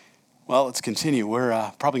 Well, let's continue.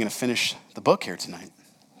 We're probably going to finish the book here tonight.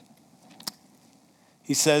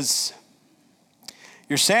 He says,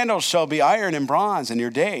 your sandals shall be iron and bronze, and your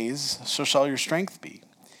days, so shall your strength be.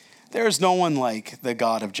 There is no one like the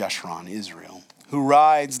God of Jeshurun, Israel, who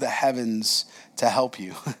rides the heavens to help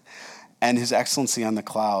you. and his excellency on the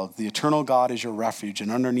cloud. The eternal God is your refuge,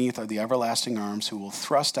 and underneath are the everlasting arms who will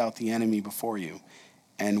thrust out the enemy before you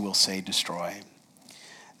and will say, destroy.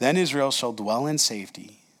 Then Israel shall dwell in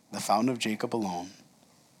safety, the fountain of Jacob alone.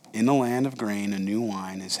 In the land of grain and new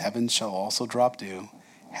wine, his heavens shall also drop dew.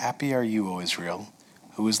 Happy are you, O Israel,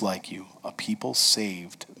 who is like you, a people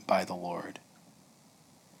saved by the Lord.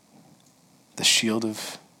 The shield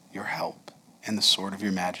of your help and the sword of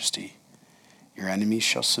your majesty. Your enemies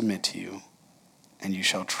shall submit to you, and you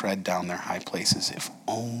shall tread down their high places. If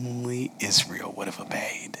only Israel would have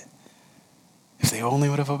obeyed. If they only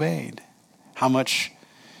would have obeyed, how much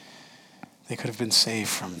they could have been saved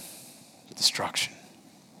from destruction.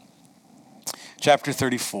 Chapter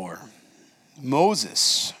 34.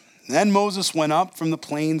 Moses. Then Moses went up from the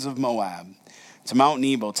plains of Moab to Mount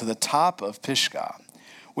Nebo, to the top of Pisgah,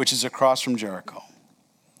 which is across from Jericho.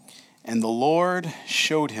 And the Lord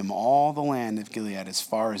showed him all the land of Gilead as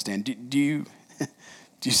far as Dan. Do you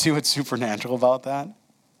see what's supernatural about that?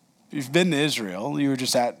 If you've been to Israel, you were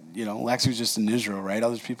just Lexi was just in Israel, right?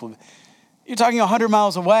 Other people, you're talking 100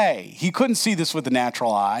 miles away. He couldn't see this with the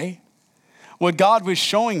natural eye. What God was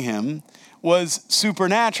showing him was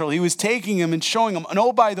supernatural. He was taking him and showing him. And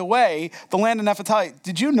oh, by the way, the land of Naphtali,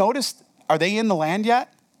 did you notice, are they in the land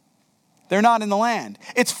yet? They're not in the land.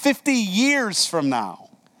 It's 50 years from now.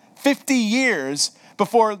 50 years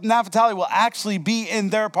before Naphtali will actually be in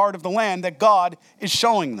their part of the land that God is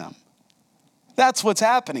showing them. That's what's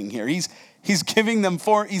happening here. He's giving them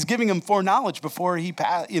foreknowledge before he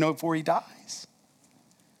dies.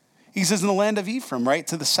 He says in the land of Ephraim, right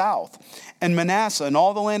to the south, and Manasseh and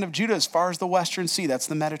all the land of Judah as far as the western sea, that's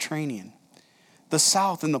the Mediterranean. The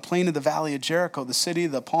south in the plain of the valley of Jericho, the city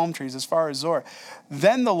of the palm trees as far as Zor.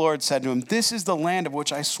 Then the Lord said to him, this is the land of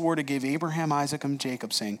which I swore to give Abraham, Isaac, and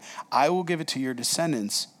Jacob, saying, I will give it to your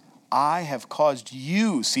descendants. I have caused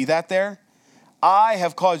you, see that there? I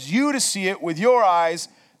have caused you to see it with your eyes,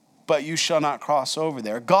 but you shall not cross over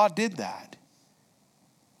there. God did that.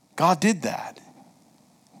 God did that.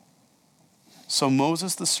 So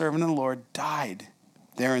Moses, the servant of the Lord, died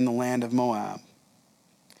there in the land of Moab.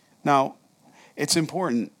 Now, it's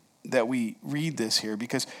important that we read this here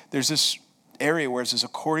because there's this area where it says,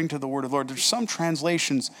 according to the word of the Lord. There's some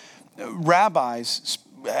translations, rabbis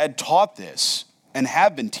had taught this and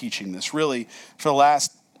have been teaching this really for the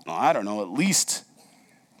last, at least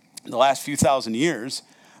the last few thousand years.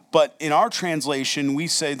 But in our translation, we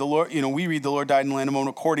say the Lord, we read the Lord died in the land of Moab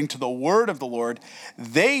according to the word of the Lord.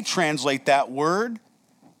 They translate that word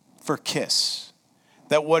for kiss.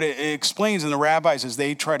 That what it explains in the rabbis is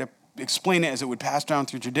they try to explain it as it would pass down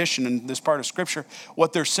through tradition in this part of Scripture.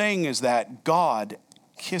 What they're saying is that God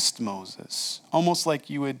kissed Moses, almost like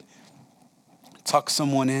you would tuck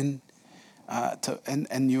someone in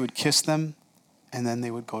and you would kiss them, and then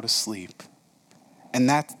they would go to sleep. And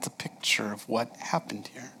that's the picture of what happened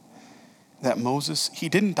here. That Moses, he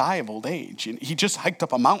didn't die of old age. He just hiked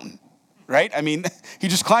up a mountain, right? He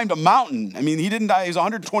just climbed a mountain. He didn't die. He's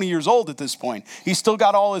 120 years old at this point. He's still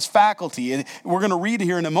got all his faculty. And we're going to read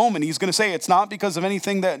here in a moment. He's going to say it's not because of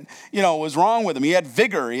anything that, was wrong with him. He had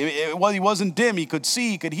vigor. He wasn't dim. He could see,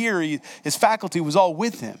 he could hear. His faculty was all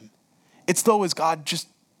with him. It's though as God just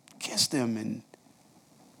kissed him and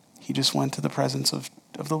he just went to the presence of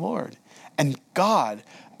the Lord. And God,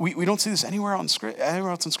 we don't see this anywhere else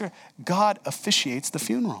in Scripture. God officiates the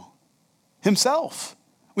funeral himself.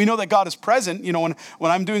 We know that God is present. When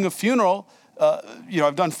I'm doing a funeral,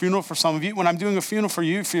 I've done funeral for some of you. When I'm doing a funeral for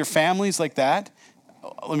you, for your families like that,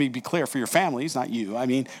 let me be clear, for your families, not you.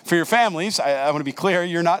 For your families, I want to be clear,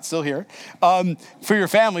 you're not still here. For your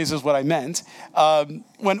families is what I meant.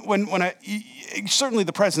 Certainly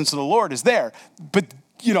the presence of the Lord is there, but,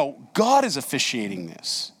 God is officiating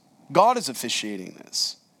this. God is officiating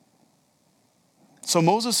this. So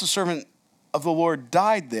Moses, the servant of the Lord,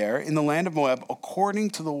 died there in the land of Moab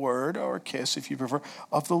according to the word, or kiss if you prefer,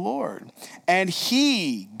 of the Lord. And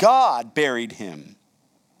God buried him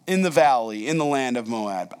in the valley in the land of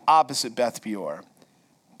Moab, opposite Beth Peor.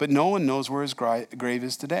 But no one knows where his grave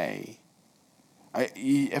is today. Have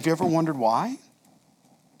you ever wondered why?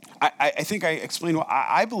 I think I explained why.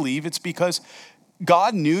 I believe it's because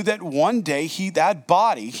God knew that one day that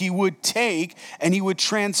body he would take and he would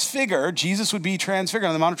transfigure. Jesus would be transfigured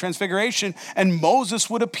on the Mount of Transfiguration, and Moses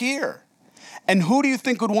would appear. And who do you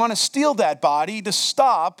think would want to steal that body to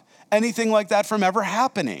stop anything like that from ever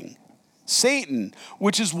happening? Satan,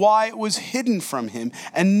 which is why it was hidden from him.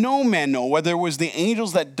 And no man know whether it was the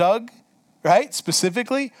angels that dug, right,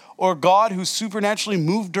 specifically, or God who supernaturally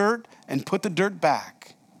moved dirt and put the dirt back.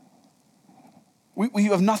 We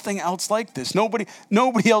have nothing else like this. Nobody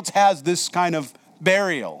else has this kind of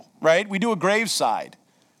burial. right? We do a graveside.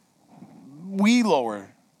 We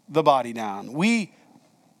lower the body down. We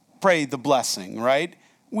pray the blessing, right?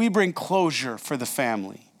 We bring closure for the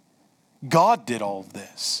family. God did all of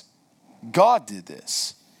this. God did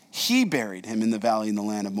this. He buried him in the valley in the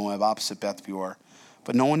land of Moab opposite Beth Peor,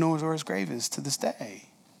 but no one knows where his grave is to this day.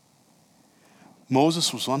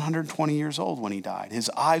 Moses was 120 years old when he died. His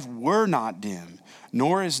eyes were not dim,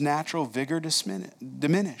 nor his natural vigor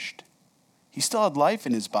diminished. He still had life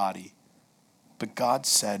in his body, but God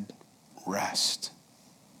said, rest.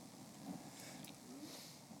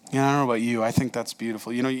 I don't know about you. I think that's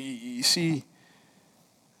beautiful. You see,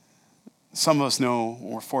 some of us know,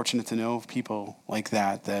 we're fortunate to know people like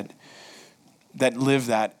that live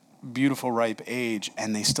that beautiful, ripe age,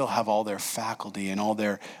 and they still have all their faculty and all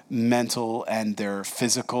their mental and their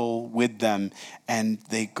physical with them, and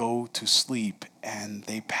they go to sleep and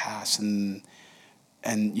they pass, and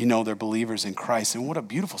they're believers in Christ. And what a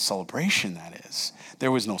beautiful celebration that is.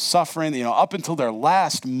 There was no suffering, up until their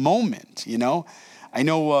last moment, I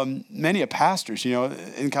know many pastors,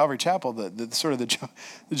 in Calvary Chapel, the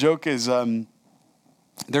joke is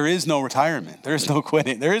there is no retirement. There is no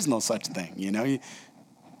quitting. There is no such thing,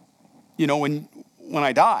 when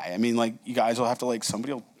I die, you guys will have to,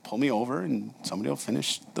 somebody will pull me over and somebody will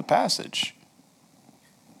finish the passage.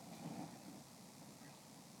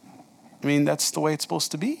 That's the way it's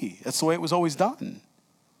supposed to be. That's the way it was always done.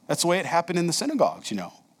 That's the way it happened in the synagogues,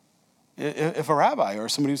 If a rabbi or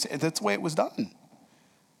somebody was, that's the way it was done.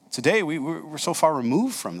 Today, we're so far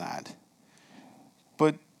removed from that.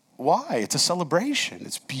 But why? It's a celebration.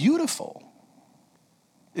 It's beautiful.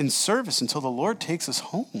 In service until the Lord takes us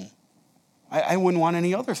home. I wouldn't want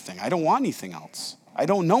any other thing. I don't want anything else. I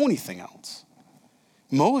don't know anything else.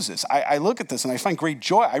 Moses, I look at this and I find great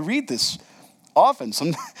joy. I read this often.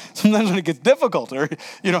 Sometimes when it gets difficult or,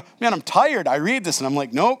 I'm tired. I read this and I'm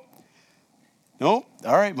like, nope. All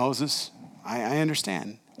right, Moses, I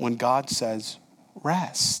understand. When God says,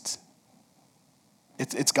 rest.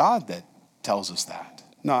 It's God that tells us that,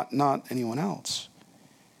 not anyone else.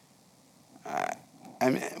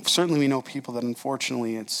 Certainly we know people that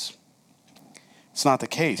unfortunately it's not the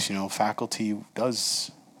case. Faculty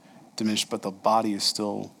does diminish, but the body is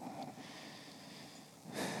still.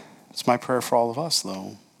 It's my prayer for all of us,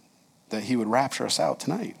 though, that he would rapture us out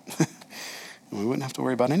tonight. And we wouldn't have to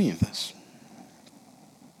worry about any of this.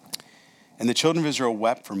 And the children of Israel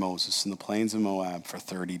wept for Moses in the plains of Moab for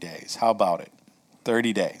 30 days. How about it?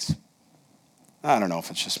 30 days. I don't know if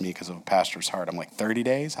it's just me because of a pastor's heart. I'm like, 30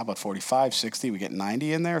 days? How about 45, 60? We get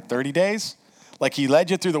 90 in there? 30 days? Like he led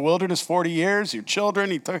you through the wilderness 40 years, your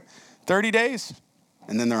children, 30 days?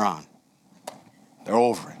 And then they're on. They're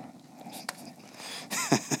over it.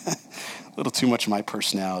 A little too much of my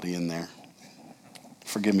personality in there.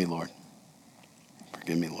 Forgive me, Lord.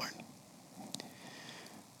 Forgive me, Lord.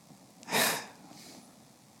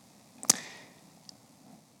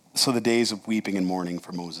 So the days of weeping and mourning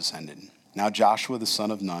for Moses ended. Now Joshua the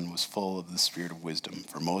son of Nun was full of the spirit of wisdom,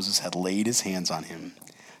 for Moses had laid his hands on him.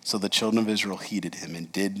 So the children of Israel heeded him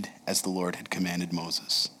and did as the Lord had commanded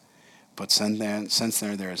Moses. But since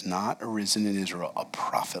there has not arisen in Israel a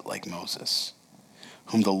prophet like Moses,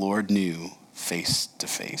 whom the Lord knew face to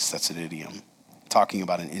face. That's an idiom, talking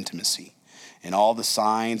about an intimacy. In all the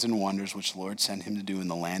signs and wonders which the Lord sent him to do in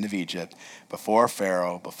the land of Egypt, before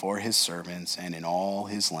Pharaoh, before his servants, and in all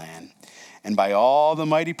his land, and by all the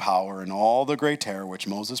mighty power and all the great terror which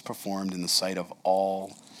Moses performed in the sight of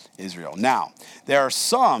all Israel. Now, there are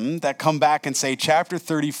some that come back and say chapter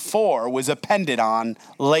 34 was appended on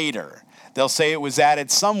later. They'll say it was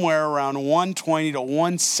added somewhere around 120 to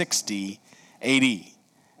 160 AD.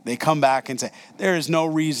 They come back and say, there is no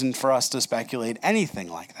reason for us to speculate anything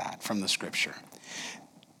like that from the scripture.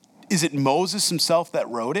 Is it Moses himself that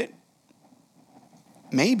wrote it?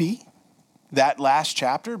 Maybe. That last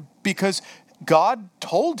chapter? Because God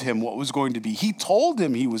told him what was going to be. He told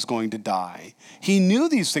him he was going to die. He knew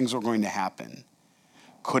these things were going to happen.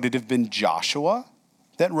 Could it have been Joshua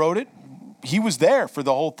that wrote it? He was there for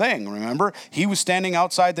the whole thing, remember? He was standing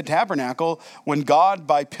outside the tabernacle when God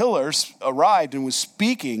by pillars arrived and was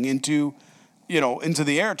speaking into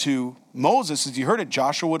the air to Moses. As you heard it,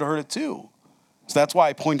 Joshua would have heard it too. So that's why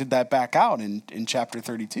I pointed that back out in chapter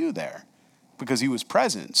 32 there, because he was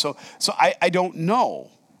present. So I don't know.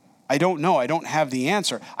 I don't know. I don't have the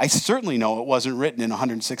answer. I certainly know it wasn't written in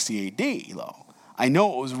 160 AD, though. I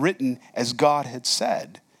know it was written as God had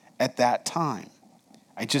said at that time.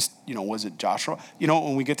 I just, was it Joshua?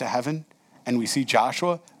 When we get to heaven and we see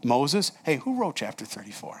Joshua, Moses, hey, who wrote chapter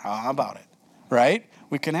 34? How about it? Right?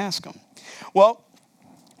 We can ask them. Well,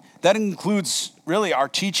 that includes really our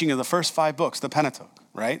teaching of the first 5 books, the Pentateuch.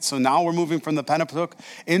 right? So now we're moving from the Pentateuch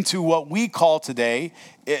into what we call today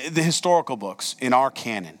the historical books in our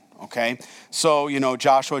canon, okay? So,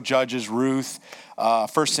 Joshua, Judges, Ruth,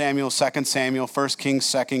 1 Samuel, 2 Samuel, 1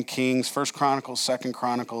 Kings, 2 Kings, 1 Chronicles, 2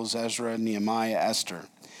 Chronicles, Ezra, Nehemiah, Esther.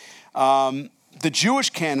 The Jewish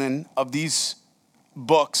canon of these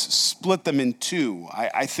books split them in two.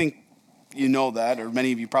 I think you know that, or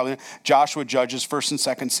many of you probably know. Joshua, Judges, 1 and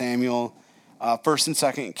 2 Samuel, 1 and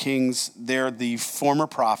 2 Kings, they're the former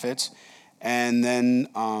prophets. And then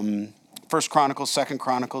 1 Chronicles, 2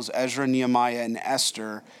 Chronicles, Ezra, Nehemiah, and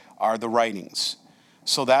Esther are the writings.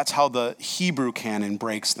 So that's how the Hebrew canon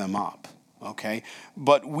breaks them up, okay?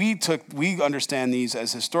 But we understand these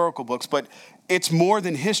as historical books, but it's more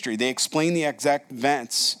than history. They explain the exact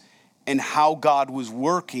events and how God was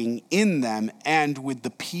working in them and with the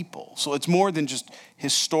people. So it's more than just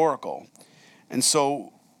historical. And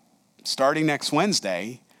so starting next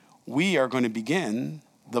Wednesday, we are going to begin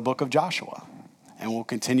the book of Joshua. And we'll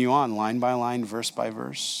continue on line by line, verse by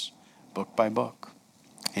verse, book by book.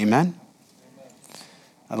 Amen?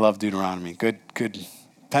 I love Deuteronomy. Good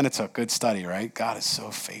Pentateuch, good study, right? God is so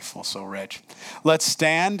faithful, so rich. Let's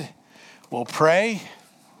stand. We'll pray.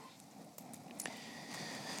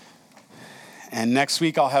 And next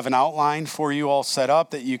week, I'll have an outline for you all set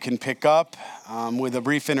up that you can pick up with a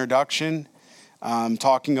brief introduction,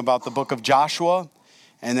 talking about the book of Joshua.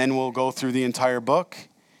 And then we'll go through the entire book,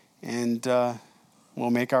 and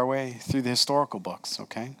we'll make our way through the historical books,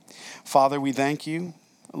 okay? Father, we thank you,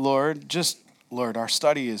 Lord. Lord, our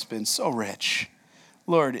study has been so rich,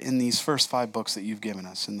 Lord, in these first 5 books that you've given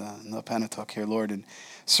us in the Pentateuch here, Lord. And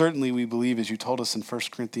certainly we believe, as you told us in 1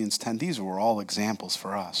 Corinthians 10, these were all examples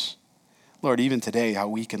for us. Lord, even today, how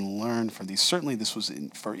we can learn from these. Certainly this was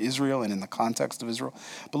for Israel and in the context of Israel.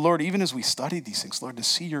 But Lord, even as we study these things, Lord, to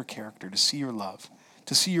see your character, to see your love,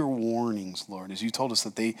 to see your warnings, Lord, as you told us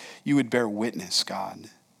that you would bear witness, God.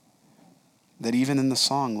 That even in the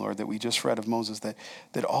song, Lord, that we just read of Moses,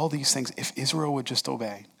 that all these things, if Israel would just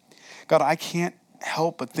obey. God, I can't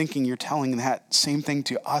help but thinking you're telling that same thing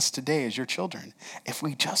to us today as your children. If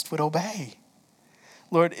we just would obey.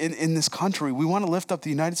 Lord, in this country, we want to lift up the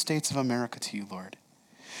United States of America to you, Lord.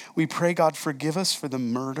 We pray, God, forgive us for the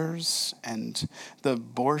murders and the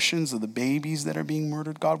abortions of the babies that are being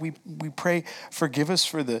murdered. God, we pray, forgive us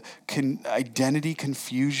for the identity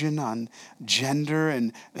confusion on gender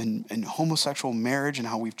and homosexual marriage and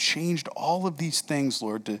how we've changed all of these things,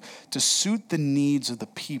 Lord, to suit the needs of the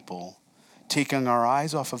people, taking our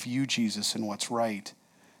eyes off of you, Jesus, and what's right,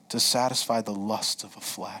 to satisfy the lust of the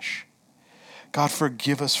flesh. God,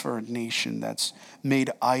 forgive us for a nation that's made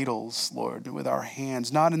idols, Lord, with our hands,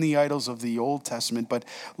 not in the idols of the Old Testament, but,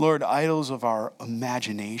 Lord, idols of our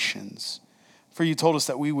imaginations. For you told us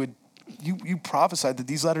that we would, you prophesied that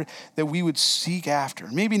these letters, that we would seek after.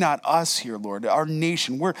 Maybe not us here, Lord, our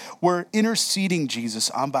nation. We're interceding, Jesus,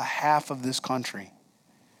 on behalf of this country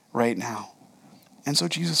right now. And so,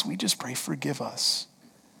 Jesus, we just pray, forgive us.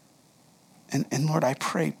 And Lord, I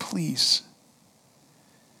pray, please,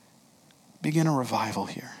 begin a revival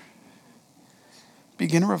here.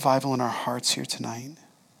 Begin a revival in our hearts here tonight.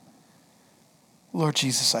 Lord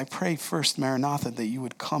Jesus, I pray first, Maranatha, that you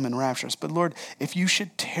would come and rapture us. But Lord, if you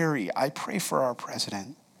should tarry, I pray for our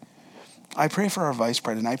president. I pray for our vice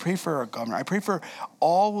president. I pray for our governor. I pray for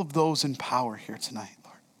all of those in power here tonight,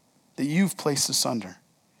 Lord, that you've placed us under.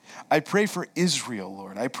 I pray for Israel,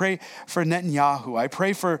 Lord. I pray for Netanyahu. I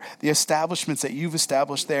pray for the establishments that you've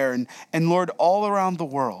established there. And Lord, all around the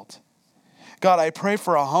world. God, I pray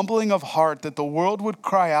for a humbling of heart that the world would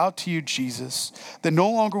cry out to you, Jesus, that no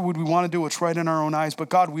longer would we want to do what's right in our own eyes, but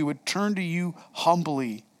God, we would turn to you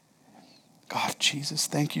humbly. God, Jesus,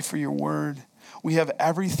 thank you for your word. We have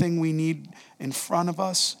everything we need in front of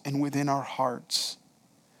us and within our hearts.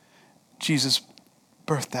 Jesus,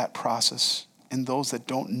 birth that process in those that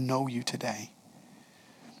don't know you today.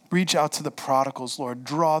 Reach out to the prodigals, Lord.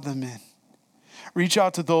 Draw them in. Reach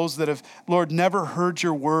out to those that have, Lord, never heard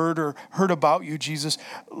your word or heard about you, Jesus.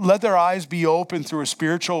 Let their eyes be open through a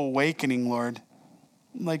spiritual awakening, Lord,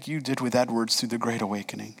 like you did with Edwards through the Great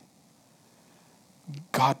Awakening.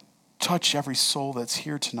 God, touch every soul that's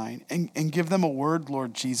here tonight and give them a word,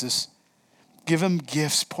 Lord Jesus. Give them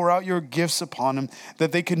gifts. Pour out your gifts upon them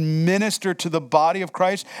that they can minister to the body of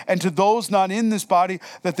Christ and to those not in this body,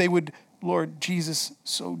 that they would, Lord Jesus,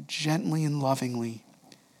 so gently and lovingly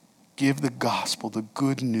give the gospel, the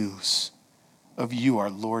good news of you, our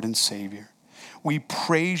Lord and Savior. We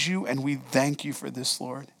praise you and we thank you for this,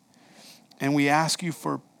 Lord. And we ask you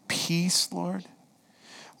for peace, Lord.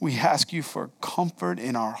 We ask you for comfort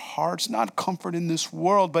in our hearts, not comfort in this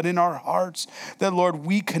world, but in our hearts, that, Lord,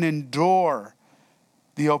 we can endure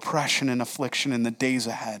the oppression and affliction in the days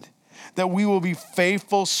ahead. That we will be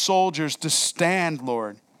faithful soldiers to stand,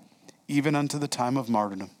 Lord, even unto the time of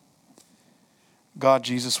martyrdom. God,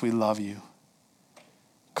 Jesus, we love you.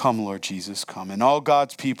 Come, Lord Jesus, come. And all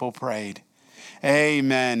God's people prayed.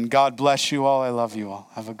 Amen. God bless you all. I love you all.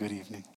 Have a good evening.